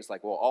make statements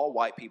like, well, all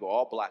white people,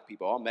 all black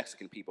people, all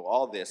Mexican people,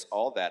 all this,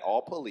 all that,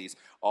 all police,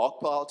 all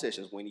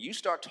politicians, when you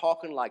start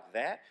talking like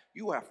that,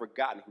 you have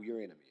forgotten who your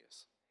enemy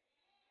is.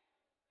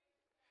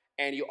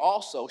 And you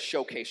also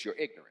showcase your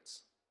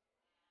ignorance.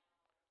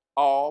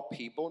 All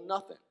people,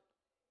 nothing.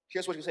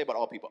 Here's what you say about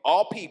all people.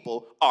 All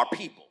people are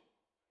people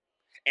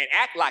and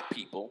act like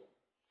people,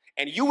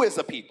 and you is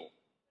a people.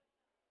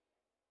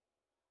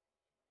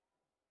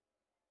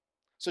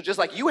 So just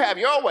like you have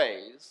your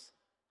ways,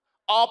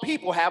 all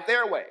people have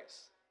their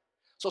ways.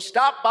 So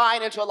stop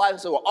buying into a life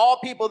and say, well, all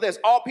people this,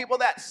 all people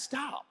that.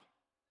 Stop.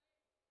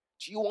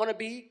 Do you want to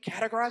be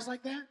categorized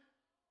like that?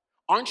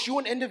 Aren't you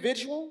an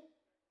individual?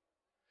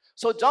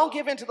 So don't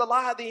give in to the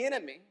lie of the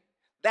enemy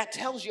that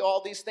tells you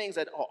all these things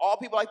that are all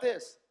people like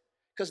this.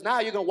 Because now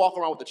you're going to walk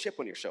around with a chip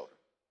on your shoulder.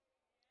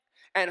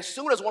 And as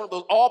soon as one of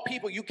those all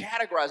people you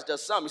categorize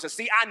does something, you say,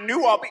 see, I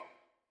knew all people.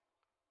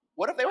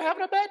 What if they were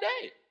having a bad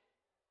day?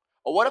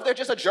 Or what if they're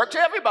just a jerk to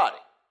everybody?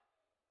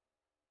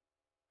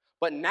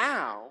 But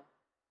now,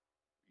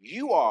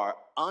 you are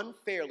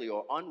unfairly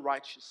or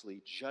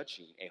unrighteously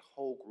judging a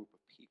whole group of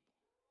people.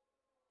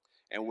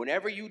 And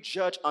whenever you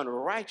judge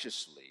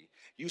unrighteously,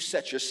 you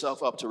set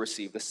yourself up to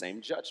receive the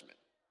same judgment.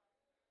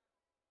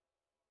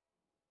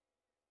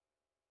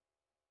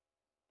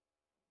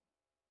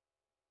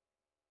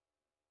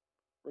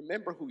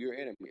 Remember who your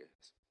enemy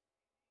is.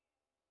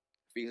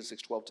 Ephesians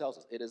 6:12 tells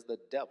us it is the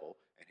devil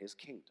and his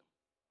kingdom.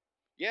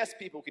 Yes,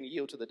 people can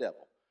yield to the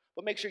devil,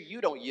 but make sure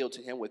you don't yield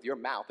to him with your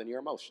mouth and your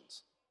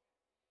emotions.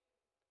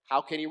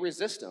 How can you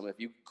resist him if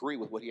you agree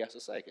with what he has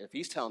to say? If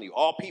he's telling you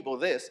all people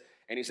this,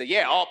 and you say,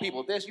 yeah, all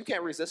people this, you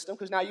can't resist him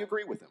because now you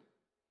agree with him.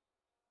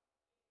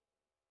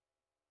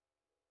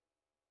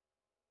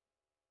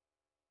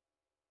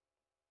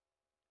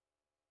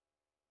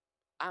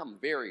 I'm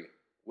very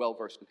well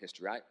versed in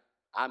history.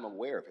 I'm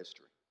aware of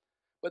history.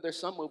 But there's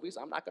some movies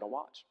I'm not going to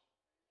watch.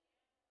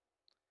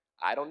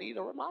 I don't need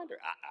a reminder.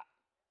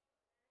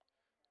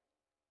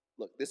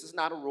 Look, this is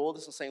not a rule.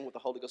 This is saying what the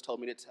Holy Ghost told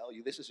me to tell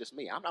you. This is just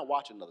me. I'm not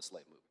watching another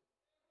slave movie.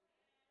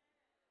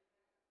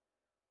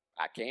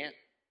 I can't.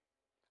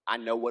 I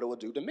know what it will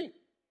do to me.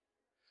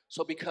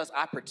 So because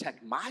I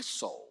protect my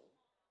soul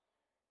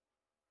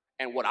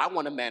and what I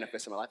want to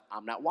manifest in my life,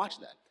 I'm not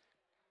watching that.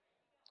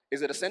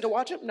 Is it a sin to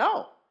watch it?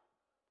 No.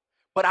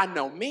 But I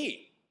know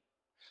me.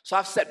 So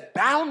I've set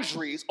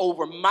boundaries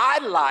over my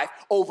life,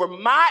 over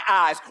my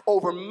eyes,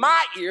 over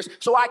my ears,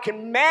 so I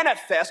can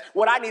manifest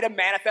what I need to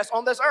manifest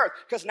on this earth.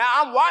 Because now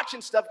I'm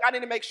watching stuff. I need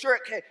to make sure,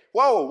 okay,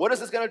 whoa, what is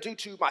this going to do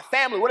to my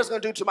family? What is it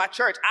going to do to my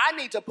church? I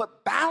need to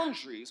put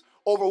boundaries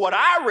over what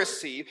I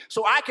receive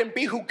so I can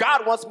be who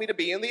God wants me to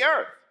be in the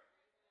earth.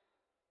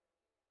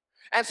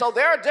 And so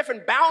there are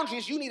different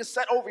boundaries you need to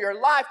set over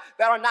your life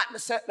that are not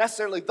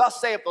necessarily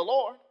thus saith the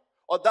Lord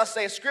or thus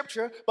saith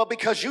Scripture, but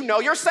because you know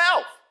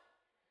yourself.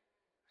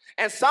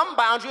 And some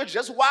boundaries are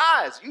just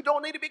wise. You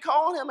don't need to be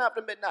calling him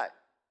after midnight.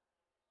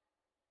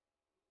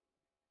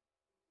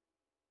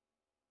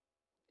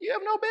 You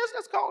have no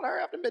business calling her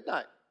after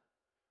midnight.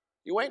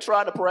 You ain't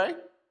trying to pray.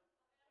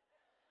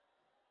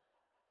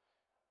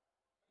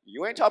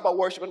 You ain't talking about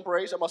worship and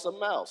praise. You're talking about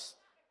something else.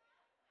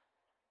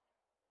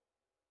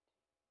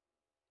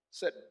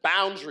 Set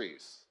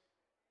boundaries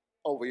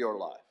over your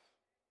life.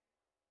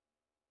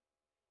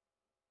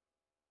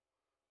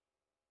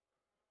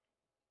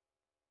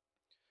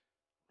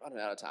 Running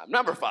out of time.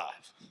 Number 5.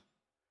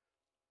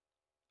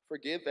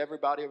 Forgive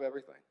everybody of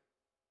everything.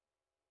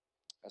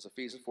 As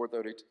Ephesians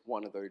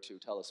 4:31 and 32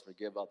 tell us,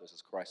 forgive others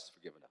as Christ has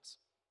forgiven us.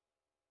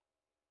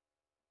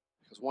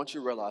 Because once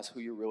you realize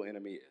who your real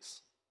enemy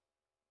is,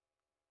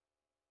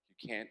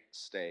 you can't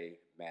stay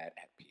mad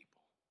at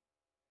people.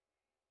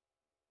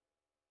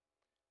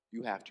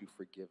 You have to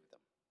forgive them.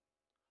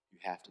 You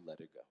have to let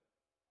it go.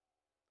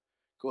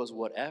 Because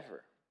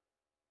whatever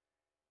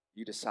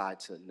you decide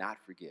to not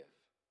forgive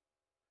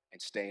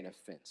and stay in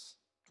offense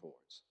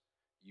towards,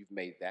 you've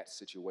made that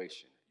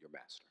situation your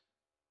master.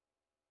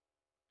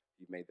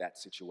 You've made that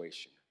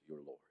situation your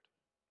Lord.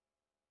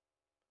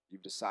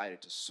 You've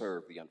decided to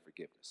serve the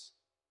unforgiveness.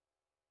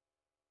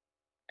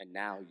 And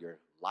now your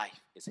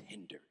life is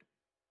hindered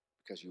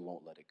because you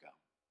won't let it go.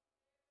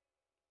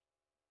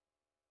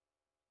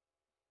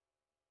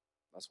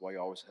 That's why you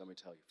always hear me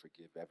tell you,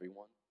 forgive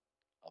everyone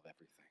of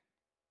everything.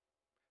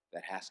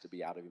 That has to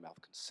be out of your mouth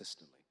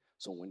consistently.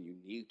 So when you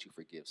need to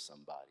forgive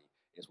somebody,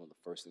 it's one of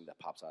the first things that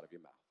pops out of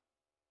your mouth.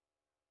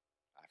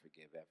 I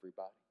forgive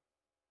everybody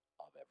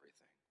of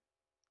everything.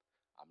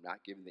 I'm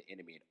not giving the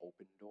enemy an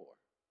open door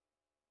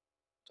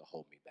to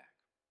hold me back.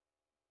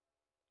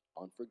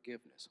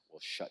 Unforgiveness will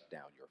shut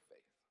down your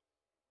faith.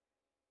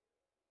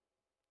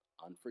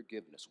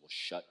 Unforgiveness will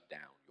shut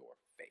down your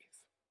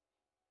faith.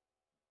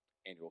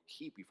 And it will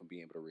keep you from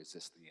being able to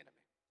resist the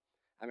enemy.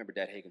 I remember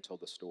Dad Hagin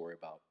told the story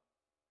about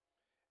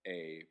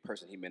a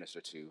person he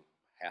ministered to,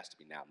 has to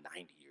be now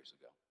 90 years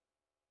ago,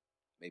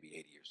 maybe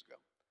 80 years ago.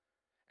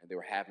 And they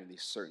were having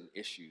these certain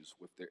issues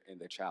with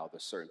their child.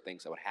 There's certain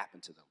things that would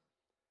happen to them.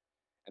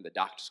 And the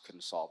doctors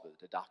couldn't solve it.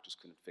 The doctors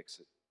couldn't fix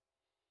it.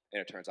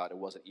 And it turns out it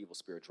was an evil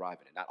spirit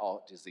driving it. Not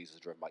all diseases are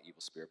driven by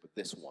evil spirit, but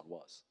this one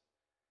was.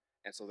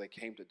 And so they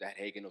came to Dad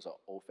Hagin. It was an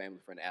old family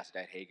friend, asked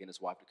Dad Hagin and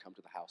his wife to come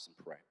to the house and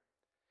pray.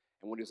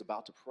 And when he was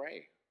about to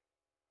pray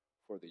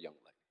for the young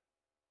lady,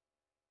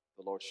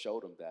 the Lord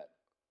showed him that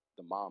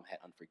the mom had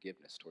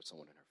unforgiveness towards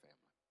someone in her family.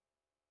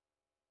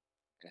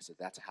 And I said,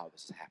 that's how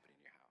this is happening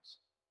in your house.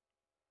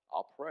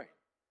 I'll pray,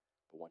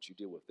 but once you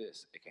deal with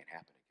this, it can't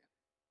happen again.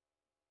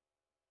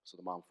 So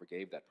the mom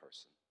forgave that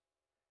person.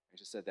 And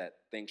she said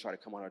that thing tried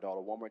to come on her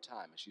daughter one more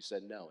time, and she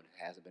said no, and it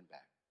hasn't been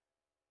back.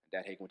 And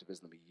Dad Hagin went to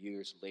visit them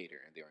years later,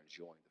 and they're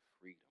enjoying the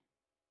freedom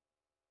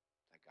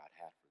that God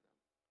had for them.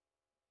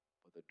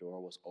 But the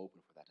door was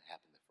open for that to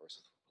happen in the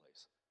first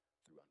place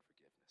through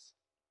unforgiveness.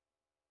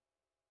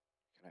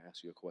 Can I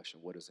ask you a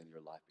question? What is in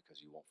your life because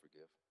you won't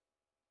forgive?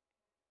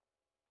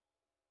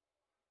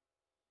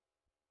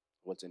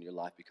 What's in your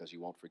life because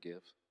you won't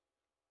forgive?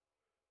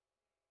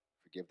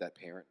 Forgive that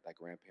parent, that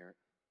grandparent,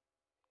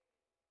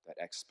 that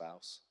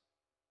ex-spouse,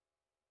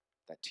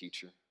 that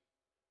teacher,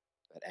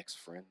 that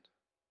ex-friend,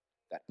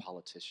 that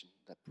politician,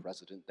 that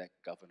president, that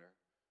governor,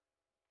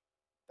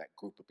 that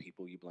group of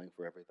people you blame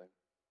for everything.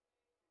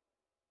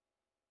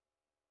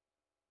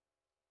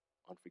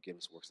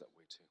 Unforgiveness works that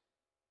way too.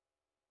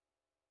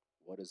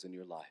 What is in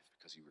your life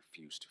because you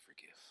refuse to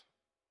forgive?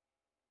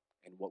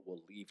 And what will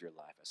leave your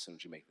life as soon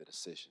as you make the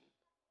decision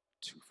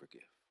to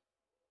forgive?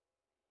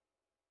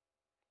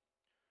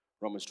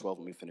 Romans 12,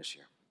 let me finish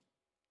here.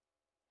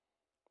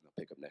 I'll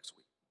pick up next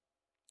week.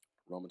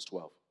 Romans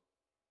 12.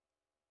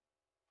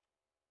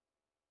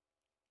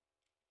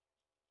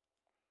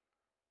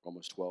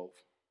 Romans 12,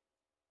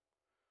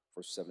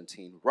 verse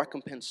 17.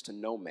 Recompense to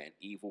no man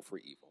evil for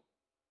evil.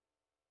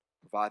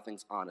 Provide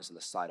things honest in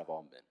the sight of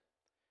all men.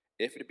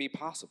 If it be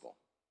possible,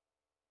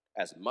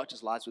 as much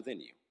as lies within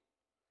you,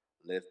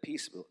 live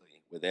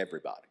peaceably with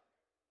everybody.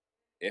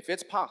 If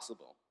it's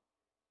possible,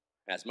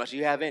 as much as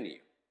you have in you,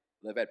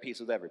 live at peace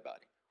with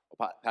everybody.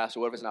 Well, Pastor,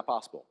 what if it's not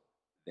possible?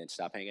 Then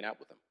stop hanging out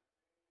with them.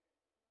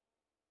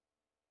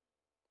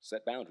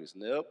 Set boundaries.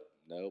 Nope.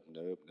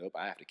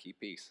 I have to keep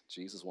peace.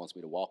 Jesus wants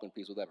me to walk in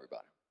peace with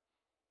everybody.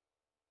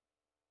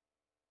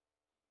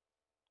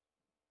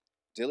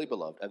 Dearly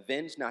beloved,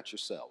 avenge not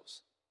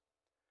yourselves,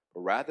 but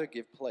rather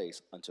give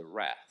place unto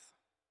wrath.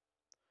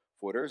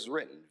 For it is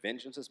written,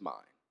 vengeance is mine,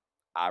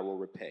 I will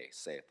repay,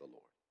 saith the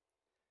Lord.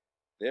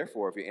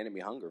 Therefore, if your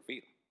enemy hunger,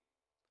 feed him.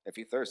 If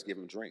he thirst, give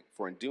him drink.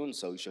 For in doing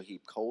so, you shall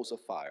heap coals of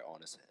fire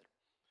on his head.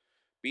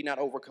 Be not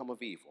overcome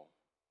of evil,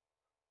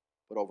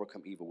 but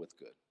overcome evil with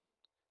good.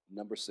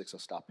 Number 6, I'll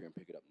stop here and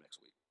pick it up next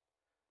week.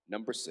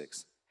 Number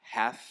 6,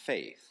 have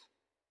faith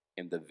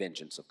in the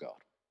vengeance of God.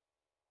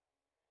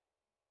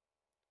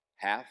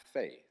 Have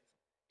faith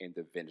in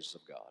the vengeance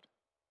of God.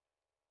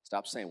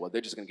 Stop saying, well,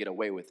 they're just going to get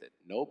away with it.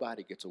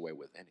 Nobody gets away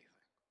with anything.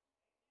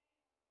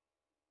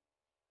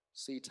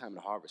 Seed time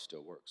and harvest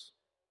still works.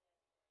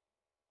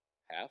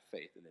 Have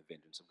faith in the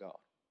vengeance of God.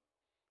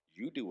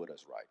 You do what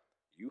is right.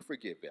 You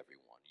forgive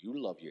everyone.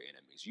 You love your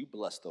enemies. You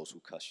bless those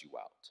who cuss you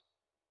out.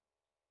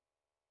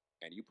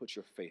 And you put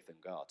your faith in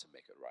God to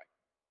make it right.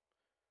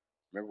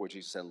 Remember what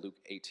Jesus said in Luke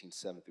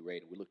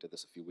 18:7-8, and we looked at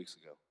this a few weeks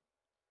ago.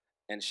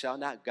 And shall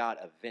not God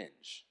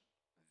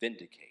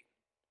vindicate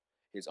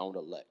his own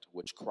elect,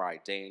 which cry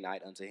day and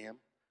night unto him,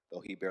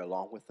 though he bear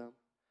along with them?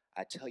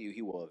 I tell you,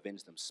 he will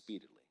avenge them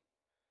speedily.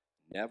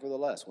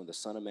 Nevertheless, when the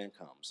Son of Man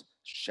comes,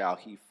 shall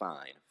he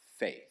find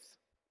faith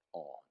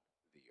on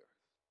the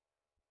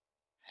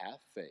earth? Have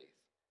faith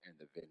in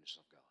the vengeance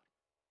of God.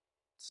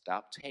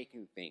 Stop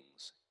taking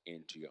things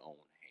into your own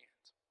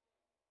hands.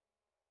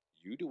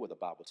 You do what the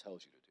Bible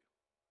tells you to do.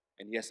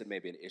 And yes, it may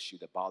be an issue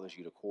that bothers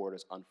you to court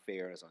as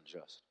unfair, as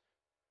unjust.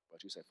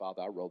 But you say,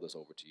 Father, I roll this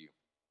over to you.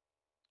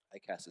 I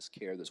cast this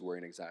care, this worry,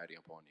 and anxiety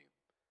upon you.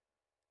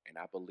 And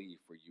I believe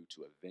for you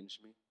to avenge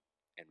me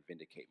and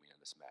vindicate me in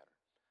this matter.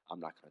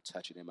 I'm not going to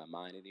touch it in my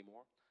mind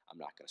anymore. I'm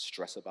not going to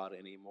stress about it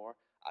anymore.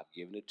 I've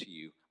given it to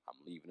you. I'm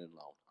leaving it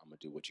alone. I'm going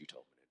to do what you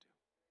told me to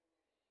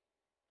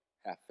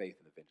do. Have faith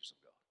in the vengeance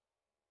of God.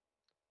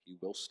 He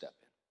will step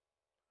in.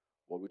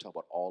 What we talked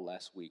about all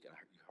last week, and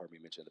you heard me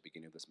mention at the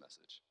beginning of this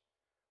message,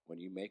 when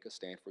you make a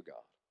stand for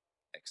God,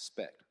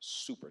 expect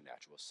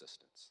supernatural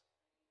assistance.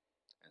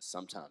 And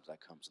sometimes that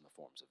comes in the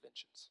forms of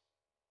vengeance.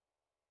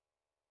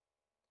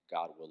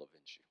 God will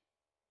avenge you.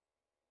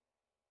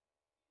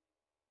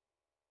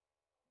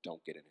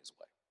 Don't get in his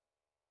way.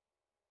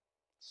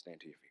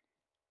 Stand to your feet.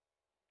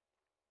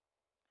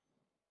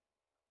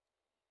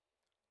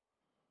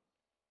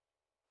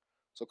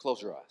 So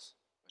close your eyes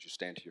as you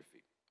stand to your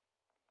feet.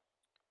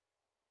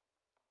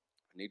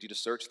 I need you to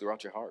search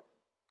throughout your heart.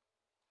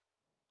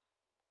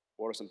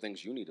 What are some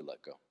things you need to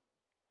let go?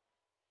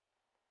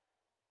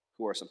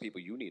 Who are some people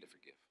you need to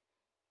forgive?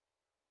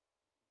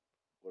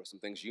 What are some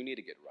things you need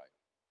to get right?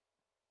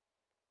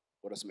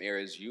 What are some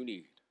areas you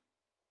need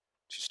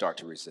to start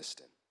to resist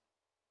in?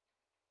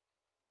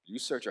 You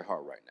search your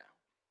heart right now.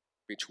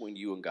 Between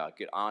you and God,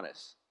 get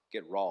honest,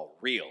 get raw,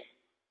 real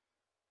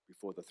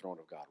before the throne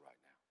of God right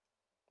now.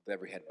 With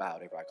every head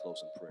bowed, every eye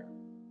closed in prayer.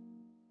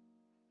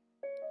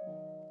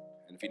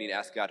 And if you need to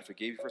ask God to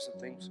forgive you for some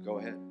things, go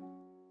ahead.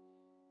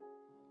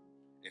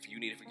 If you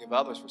need to forgive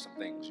others for some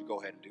things, you go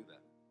ahead and do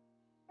that.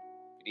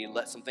 If you need to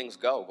let some things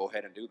go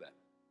ahead and do that.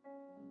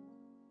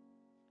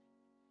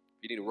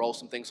 If you need to roll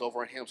some things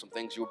over on him, some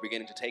things you're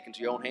beginning to take into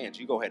your own hands,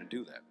 you go ahead and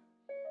do that.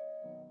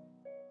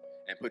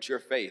 And put your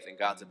faith in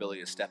God's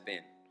ability to step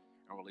in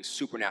and release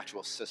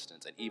supernatural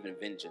assistance and even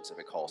vengeance if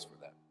it calls for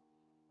that.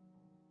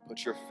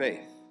 Put your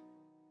faith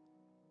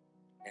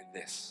in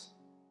this,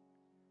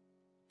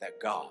 that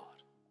God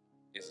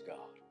is God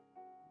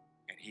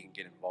and he can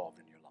get involved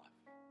in your life.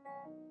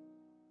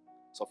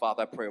 So,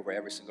 Father, I pray over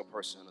every single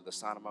person under the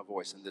sound of my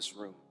voice in this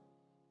room,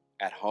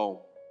 at home,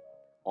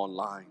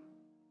 online,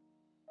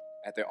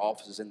 at their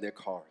offices, in their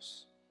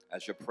cars,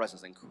 as your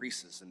presence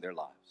increases in their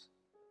lives.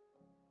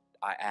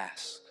 I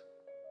ask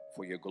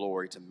for your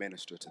glory to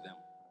minister to them,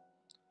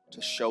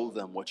 to show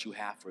them what you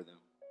have for them,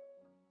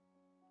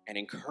 and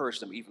encourage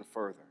them even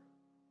further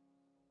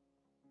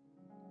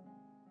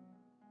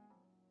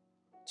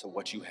to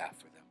what you have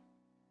for them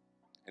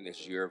in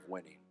this year of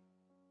winning,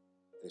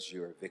 this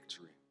year of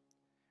victory.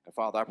 And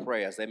Father, I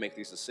pray as they make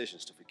these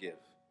decisions to forgive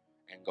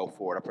and go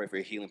forward, I pray for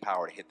your healing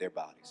power to hit their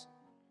bodies,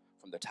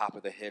 from the top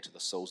of their head to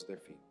the soles of their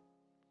feet.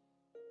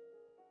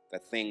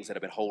 that things that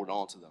have been holding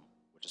on to them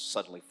would just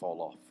suddenly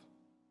fall off.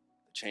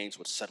 The chains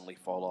would suddenly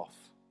fall off.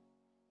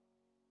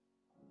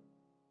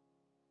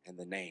 In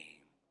the name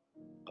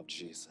of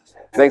Jesus.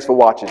 Thanks for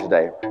watching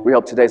today. We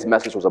hope today's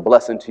message was a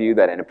blessing to you,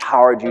 that it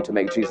empowered you to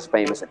make Jesus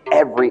famous in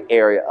every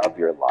area of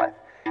your life.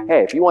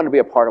 Hey, if you want to be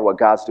a part of what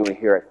God's doing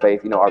here at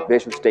Faith, our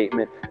vision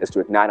statement is to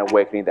ignite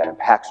awakening that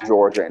impacts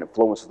Georgia and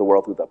influences the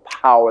world through the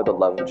power of the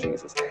love of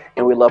Jesus.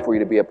 And we'd love for you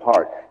to be a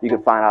part. You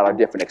can find out our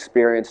different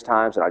experience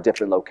times and our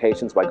different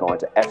locations by going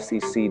to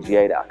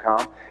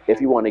fccga.com.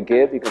 If you want to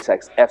give, you can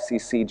text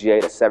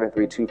FCCGA to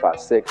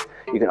 73256.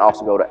 You can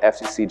also go to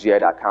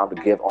fccga.com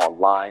to give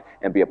online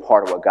and be a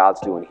part of what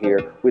God's doing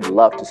here. We'd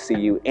love to see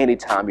you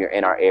anytime you're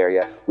in our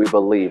area. We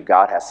believe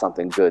God has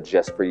something good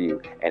just for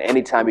you. And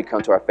anytime you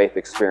come to our faith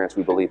experience,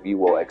 we believe you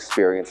will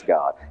experience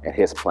God and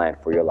His plan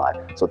for your life.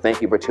 So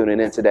thank you for tuning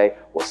in today.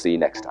 We'll see you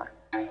next time.